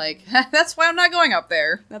 That's why I'm not going up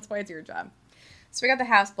there. That's why it's your job. So we got the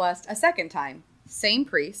house blessed a second time. Same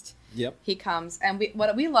priest. Yep. He comes. And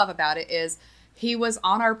what we love about it is he was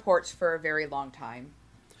on our porch for a very long time.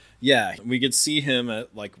 Yeah. We could see him at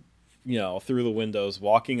through the windows,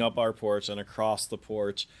 walking up our porch and across the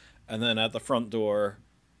porch, and then at the front door,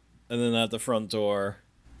 and then at the front door,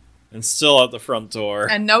 and still at the front door.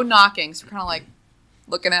 And no knocking, so we're kind of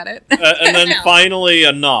looking at it. And then finally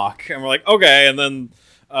a knock, and we're like, okay, and then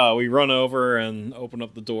we run over and open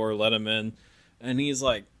up the door, let him in, and he's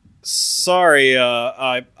like, sorry,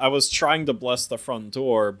 I was trying to bless the front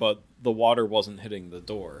door, but the water wasn't hitting the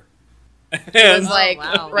door. It was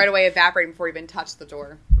right away evaporating before he even touched the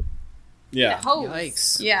door. Yeah. Hose.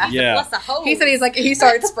 Yikes. Yeah. Bless a hose. He said he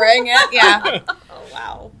started spraying it. Yeah. Oh,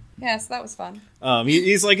 wow. Yeah, so that was fun.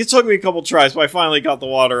 He's like, it took me a couple tries, but I finally got the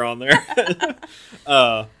water on there.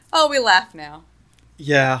 We laugh now.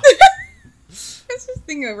 Yeah. I was just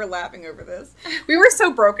thinking we're laughing over this. We were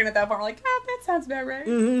so broken at that point. We're like, that sounds about right.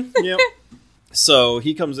 Mm-hmm. Yep. So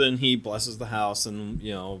he comes in, he blesses the house, and,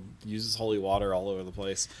 uses holy water all over the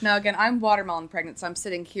place. Now, again, I'm watermelon pregnant, so I'm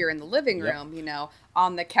sitting here in the living room,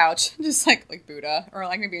 on the couch, just like Buddha, or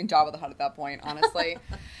like maybe in Jabba the Hutt at that point, honestly.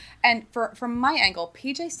 And from my angle,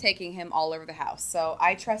 PJ's taking him all over the house. So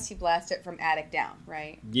I trust he blessed it from attic down,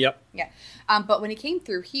 right? Yep. Yeah. But when he came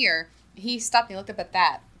through here, he stopped and he looked up at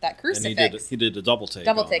that crucifix. And he did a double take.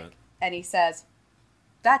 And he says,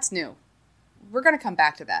 "That's new. We're going to come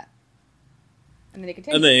back to that." And then he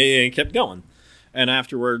continued. And then he kept going. And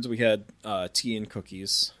afterwards, we had tea and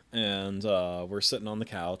cookies. And we're sitting on the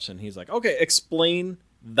couch. And he's like, "Okay, explain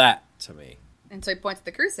that to me." And so he points at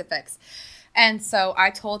the crucifix. And so I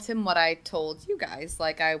told him what I told you guys.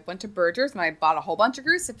 Like, I went to Berger's and I bought a whole bunch of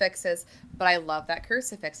crucifixes. But I love that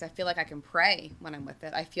crucifix. I feel like I can pray when I'm with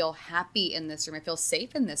it. I feel happy in this room. I feel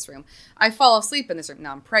safe in this room. I fall asleep in this room.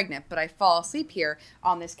 Now I'm pregnant. But I fall asleep here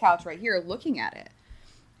on this couch right here looking at it.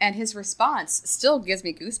 And his response still gives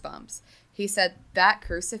me goosebumps. He said, that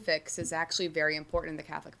crucifix is actually very important in the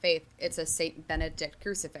Catholic faith. It's a St. Benedict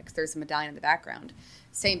crucifix. There's a medallion in the background.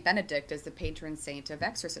 St. Benedict is the patron saint of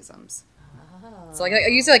exorcisms. Oh. So, like, I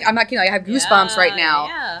usually, I'm not kidding, I have goosebumps right now.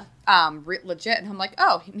 Yeah. Legit. And I'm like,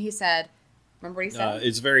 oh. And he said, remember what he said?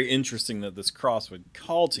 It's very interesting that this cross would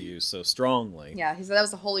call to you so strongly. Yeah, he said that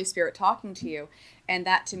was the Holy Spirit talking to you. And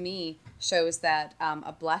that, to me, shows that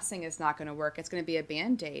a blessing is not going to work. It's going to be a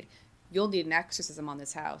Band-Aid. You'll need an exorcism on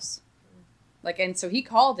this house. And so he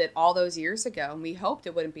called it all those years ago, and we hoped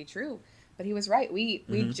it wouldn't be true. But he was right. We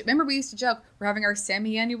remember we used to joke, we're having our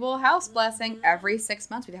semi-annual house blessing. Every 6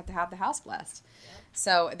 months we'd have to have the house blessed. Yep.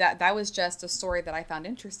 So that was just a story that I found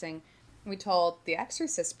interesting. We told the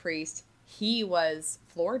exorcist priest, he was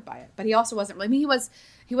floored by it. But he also wasn't really, I mean,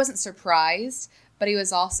 he wasn't surprised, but he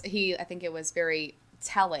was also, I think it was very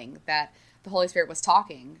telling that the Holy Spirit was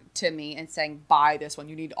talking to me and saying, buy this one.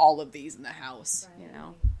 You need all of these in the house,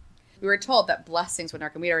 right. We were told that blessings would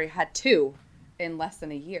work, and we already had 2 in less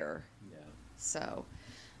than a year. Yeah. So,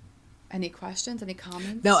 any questions? Any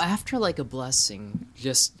comments? Now, after like a blessing,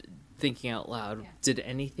 just thinking out loud, did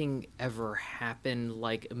anything ever happen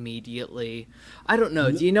like immediately? I don't know.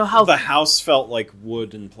 Do you know how the house felt like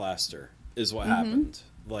wood and plaster is what happened?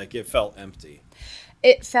 Like it felt empty.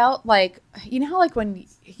 It felt like, you know how like when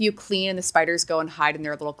you clean and the spiders go and hide in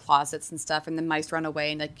their little closets and stuff, and the mice run away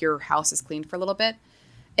and like your house is clean for a little bit?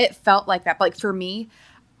 It felt like that. But like for me,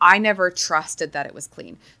 I never trusted that it was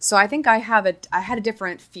clean. So I think I had a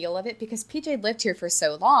different feel of it because PJ lived here for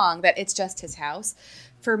so long that it's just his house.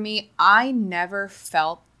 For me, I never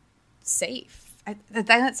felt safe.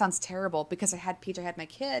 That sounds terrible because I had PJ, I had my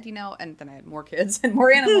kid, and then I had more kids and more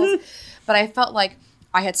animals. But I felt like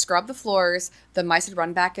I had scrubbed the floors, the mice had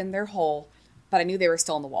run back in their hole, but I knew they were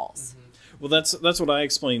still in the walls. Well, that's what I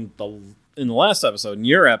explained in the last episode, in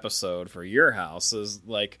your episode for your house, is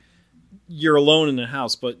like you're alone in a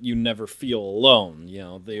house, but you never feel alone.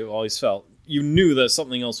 They always felt, you knew that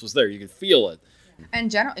something else was there. You could feel it. And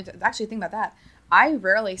generally, actually think about that. I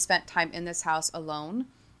rarely spent time in this house alone.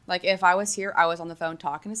 Like if I was here, I was on the phone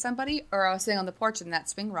talking to somebody, or I was sitting on the porch in that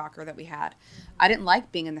swing rocker that we had. I didn't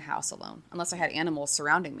like being in the house alone unless I had animals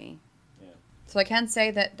surrounding me. Yeah. So I can say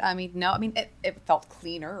that, it felt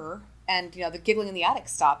cleaner. And, the giggling in the attic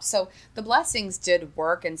stopped. So the blessings did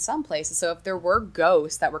work in some places. So if there were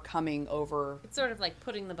ghosts that were coming over. It's sort of like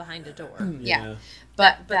putting them behind a door. Yeah.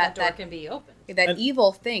 But that door can be opened. That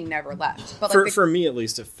evil thing never left. But for me, at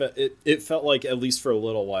least, it felt like, at least for a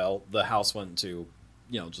little while, the house went to,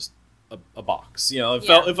 just a box. It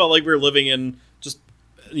felt like we were living in just,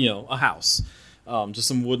 a house. Just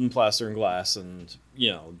some wooden plaster and glass and,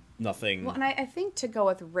 nothing. Well, and I think to go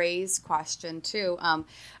with Ray's question, too, I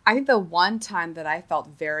think the one time that I felt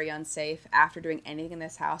very unsafe after doing anything in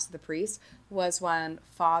this house with the priest was when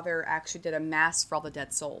Father actually did a mass for all the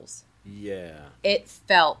dead souls. Yeah. It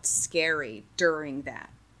felt scary during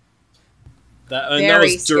that. That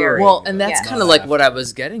was during. Well, and that's kind of like what I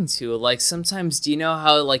was getting to. Like, sometimes, do you know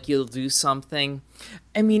how, like, you'll do something,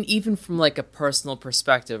 I mean, even from, like, a personal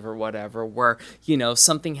perspective or whatever, where,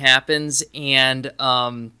 something happens and,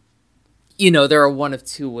 there are one of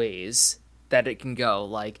two ways that it can go.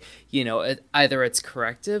 Like, either it's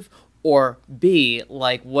corrective or B,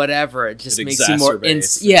 like, whatever. It just makes you more...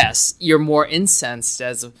 Yes, you're more incensed,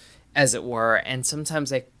 as it were. And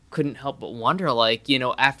sometimes I couldn't help but wonder, like,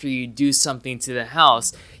 after you do something to the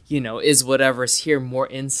house, is whatever's here more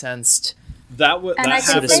incensed, so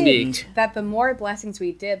to speak. That the more blessings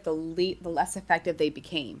we did, the less effective they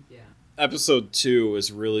became. Yeah. Episode 2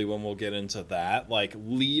 is really when we'll get into that, like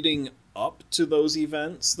leading up to those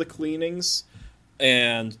events, the cleanings,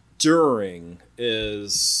 and during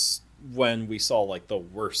is when we saw like the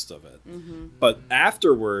worst of it. But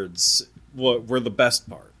afterwards were the best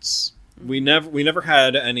parts. We never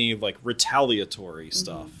had any like retaliatory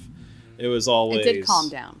stuff. It was always... It did calm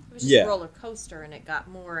down. It was just a roller coaster, and it got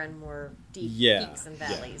more and more deep peaks and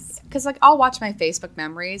valleys. Because like I'll watch my Facebook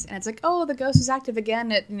memories, and it's like, oh, the ghost was active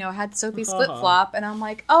again. It had Sophie's flip flop, and I'm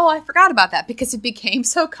like, oh, I forgot about that because it became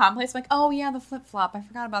so complex. I'm like, oh yeah, the flip flop, I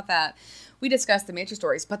forgot about that. We discussed the major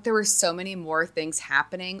stories, but there were so many more things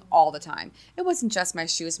happening all the time. It wasn't just my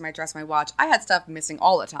shoes, my dress, my watch. I had stuff missing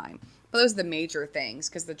all the time. But those are the major things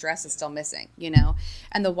because the dress is still missing,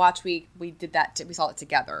 And the watch, we did that. We saw it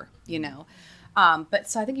together, But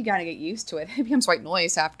so I think you got to get used to it. It becomes white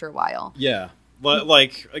noise after a while. Yeah.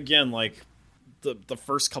 Like, again, like the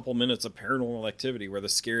first couple minutes of Paranormal Activity where the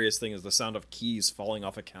scariest thing is the sound of keys falling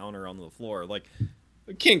off a counter on the floor. Like,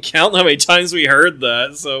 I can't count how many times we heard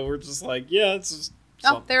that. So we're just like, yeah, it's just...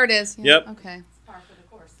 Oh, there it is. Yeah. Yep. Okay. It's par for the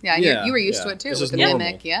course. Yeah, you were used to it too with the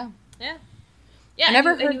mimic. Yeah. Yeah. Yeah,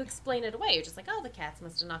 and you explain it away. You're just like, oh, the cats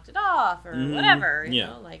must have knocked it off or whatever. You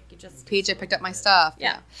know, like you just... PJ picked up my stuff.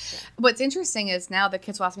 Yeah. What's interesting is now the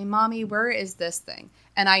kids will ask me, Mommy, where is this thing?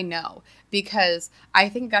 And I know because I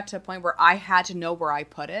think it got to a point where I had to know where I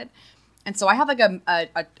put it. And so I have like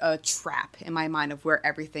a trap in my mind of where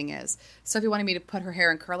everything is. Sophie wanted me to put her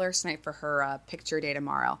hair in curlers tonight for her picture day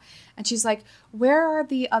tomorrow. And she's like, where are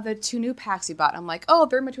the other 2 new packs you bought? I'm like, oh,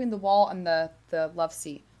 they're in between the wall and the love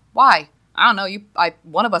seat. Why? I don't know.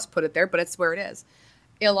 One of us put it there, but it's where it is.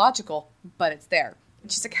 Illogical, but it's there. And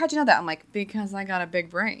she's like, how'd you know that? I'm like, because I got a big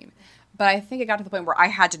brain. But I think it got to the point where I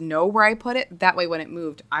had to know where I put it. That way, when it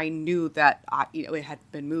moved, I knew that it had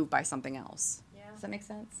been moved by something else. Yeah. Does that make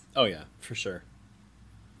sense? Oh yeah, for sure.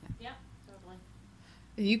 Yeah, totally.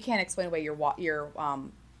 You can't explain away your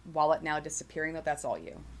wallet now disappearing, though. That's all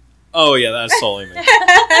you. Oh yeah, that's totally me.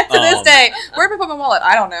 To this day, where did I put my wallet?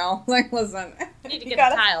 I don't know. Like, listen, you need to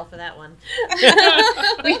get a tile for that one.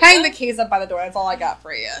 We hang the keys up by the door. That's all I got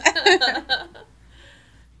for you.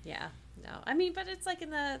 Yeah, no, I mean, but it's like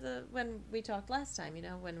in the when we talked last time,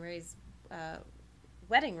 when Ray's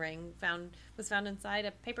wedding ring was found inside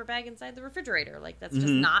a paper bag inside the refrigerator. Like, that's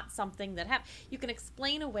just not something that happened. You can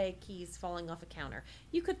explain away keys falling off a counter.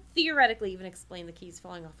 You could theoretically even explain the keys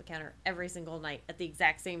falling off a counter every single night at the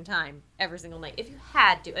exact same time every single night if you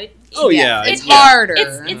had to. It's harder.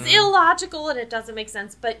 It's illogical and it doesn't make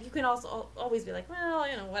sense, but you can also always be like, well,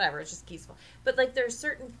 whatever, it's just keys fall. But like, there's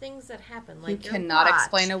certain things that happen. Like, you cannot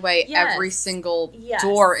explain away every single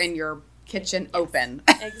door in your kitchen open.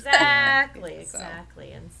 Exactly.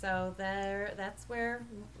 And so that's where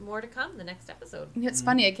more to come the next episode. It's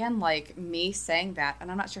funny, again, like me saying that, and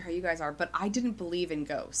I'm not sure how you guys are, but I didn't believe in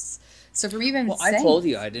ghosts. So for even I told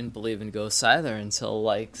you I didn't believe in ghosts either until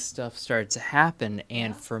like stuff started to happen.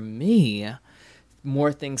 And for me,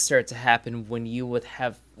 more things started to happen when you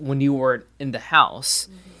were in the house.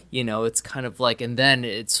 It's kind of like, and then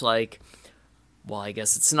it's like, well, I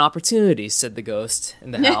guess it's an opportunity, said the ghost in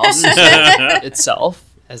the house itself,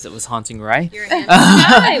 as it was haunting Ray. You're in the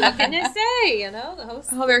sky. What can I say? The host.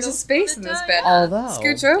 Oh, there's a space in this bed. Although,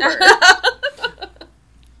 scooch over.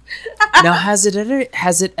 Now, has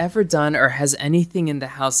it ever done, or has anything in the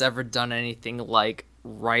house ever done anything like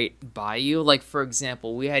right by you? Like, for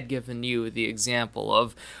example, we had given you the example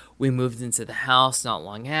of we moved into the house not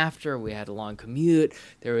long after. We had a long commute.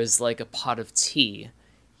 There was like a pot of tea.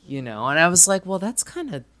 And I was like, well, that's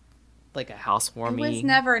kind of like a housewarming. It was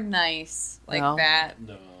never nice like that.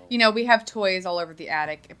 No. We have toys all over the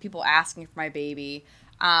attic, people asking for my baby,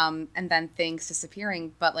 and then things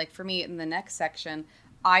disappearing. But like for me, in the next section,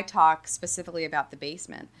 I talk specifically about the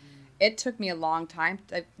basement. It took me a long time.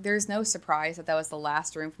 There's no surprise that was the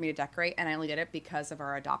last room for me to decorate, and I only did it because of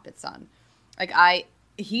our adopted son. Like,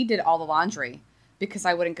 he did all the laundry because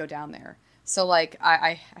I wouldn't go down there. So like,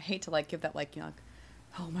 I hate to like give that like,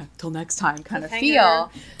 oh my, till next time kind of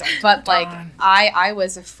feel. But like, I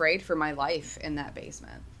was afraid for my life in that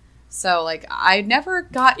basement. So like, I never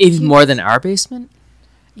got even more than our basement.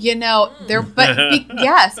 There, but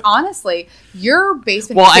yes, honestly, your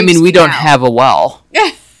basement. Well, I mean, we don't have a well.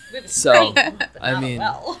 So, I mean,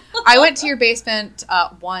 I went to your basement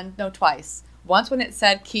twice. Once when it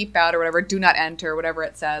said keep out or whatever, do not enter, whatever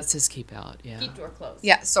it says. It says keep out, yeah. Keep door closed.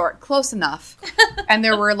 Yeah, so close enough. And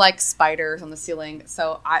there were like spiders on the ceiling.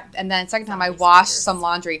 And then second time I washed some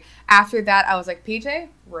laundry. After that, I was like, PJ,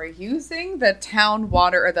 we're using the town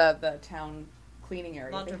water or the town cleaning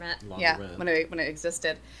area. Laundromat. Yeah, when it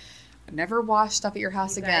existed. I never washed stuff at your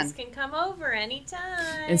house again. You guys can come over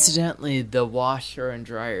anytime. Incidentally, the washer and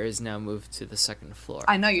dryer is now moved to the second floor.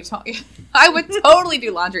 I know you told me. I would totally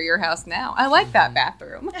do laundry at your house now. I like that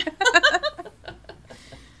bathroom.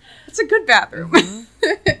 It's a good bathroom.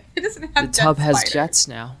 It doesn't have The tub has spiders. jets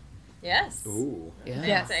now. Yes. Ooh. Yeah.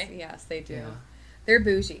 Yes, they do. Yeah. They're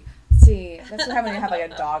bougie. See, that's what happens when you have like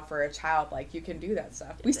a dog for a child. Like you can do that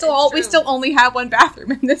stuff. We still only have one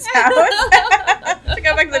bathroom in this house. To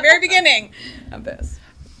go back to the very beginning of this.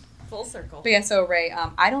 Full circle. But yeah, so Ray,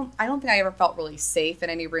 I don't think I ever felt really safe in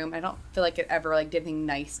any room. I don't feel like it ever like did anything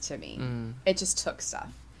nice to me. It just took stuff.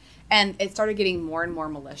 And it started getting more and more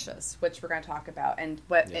malicious, which we're going to talk about, and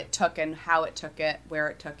what it took and how it took it, where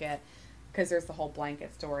it took it, because there's the whole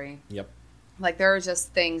blanket story. Yep. Like, there were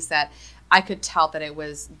just things that I could tell that it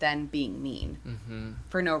was then being mean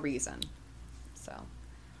for no reason. So,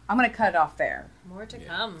 I'm going to cut it off there. More to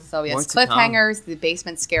come. So, yes, More to cliffhangers, the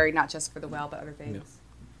basement's scary, not just for the well, but other things. Yep.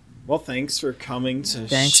 Well, thanks for coming to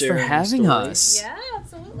Thanks share for your having stories. us. Yeah,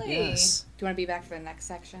 absolutely. Yes. Do you want to be back for the next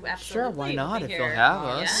section? Absolutely. Sure, why not, We'll be if you'll here. have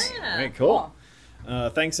us. Yeah. All right, cool.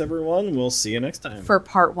 Thanks, everyone. We'll see you next time. For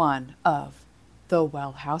part 1 of the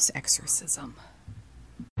Wellhouse Exorcism.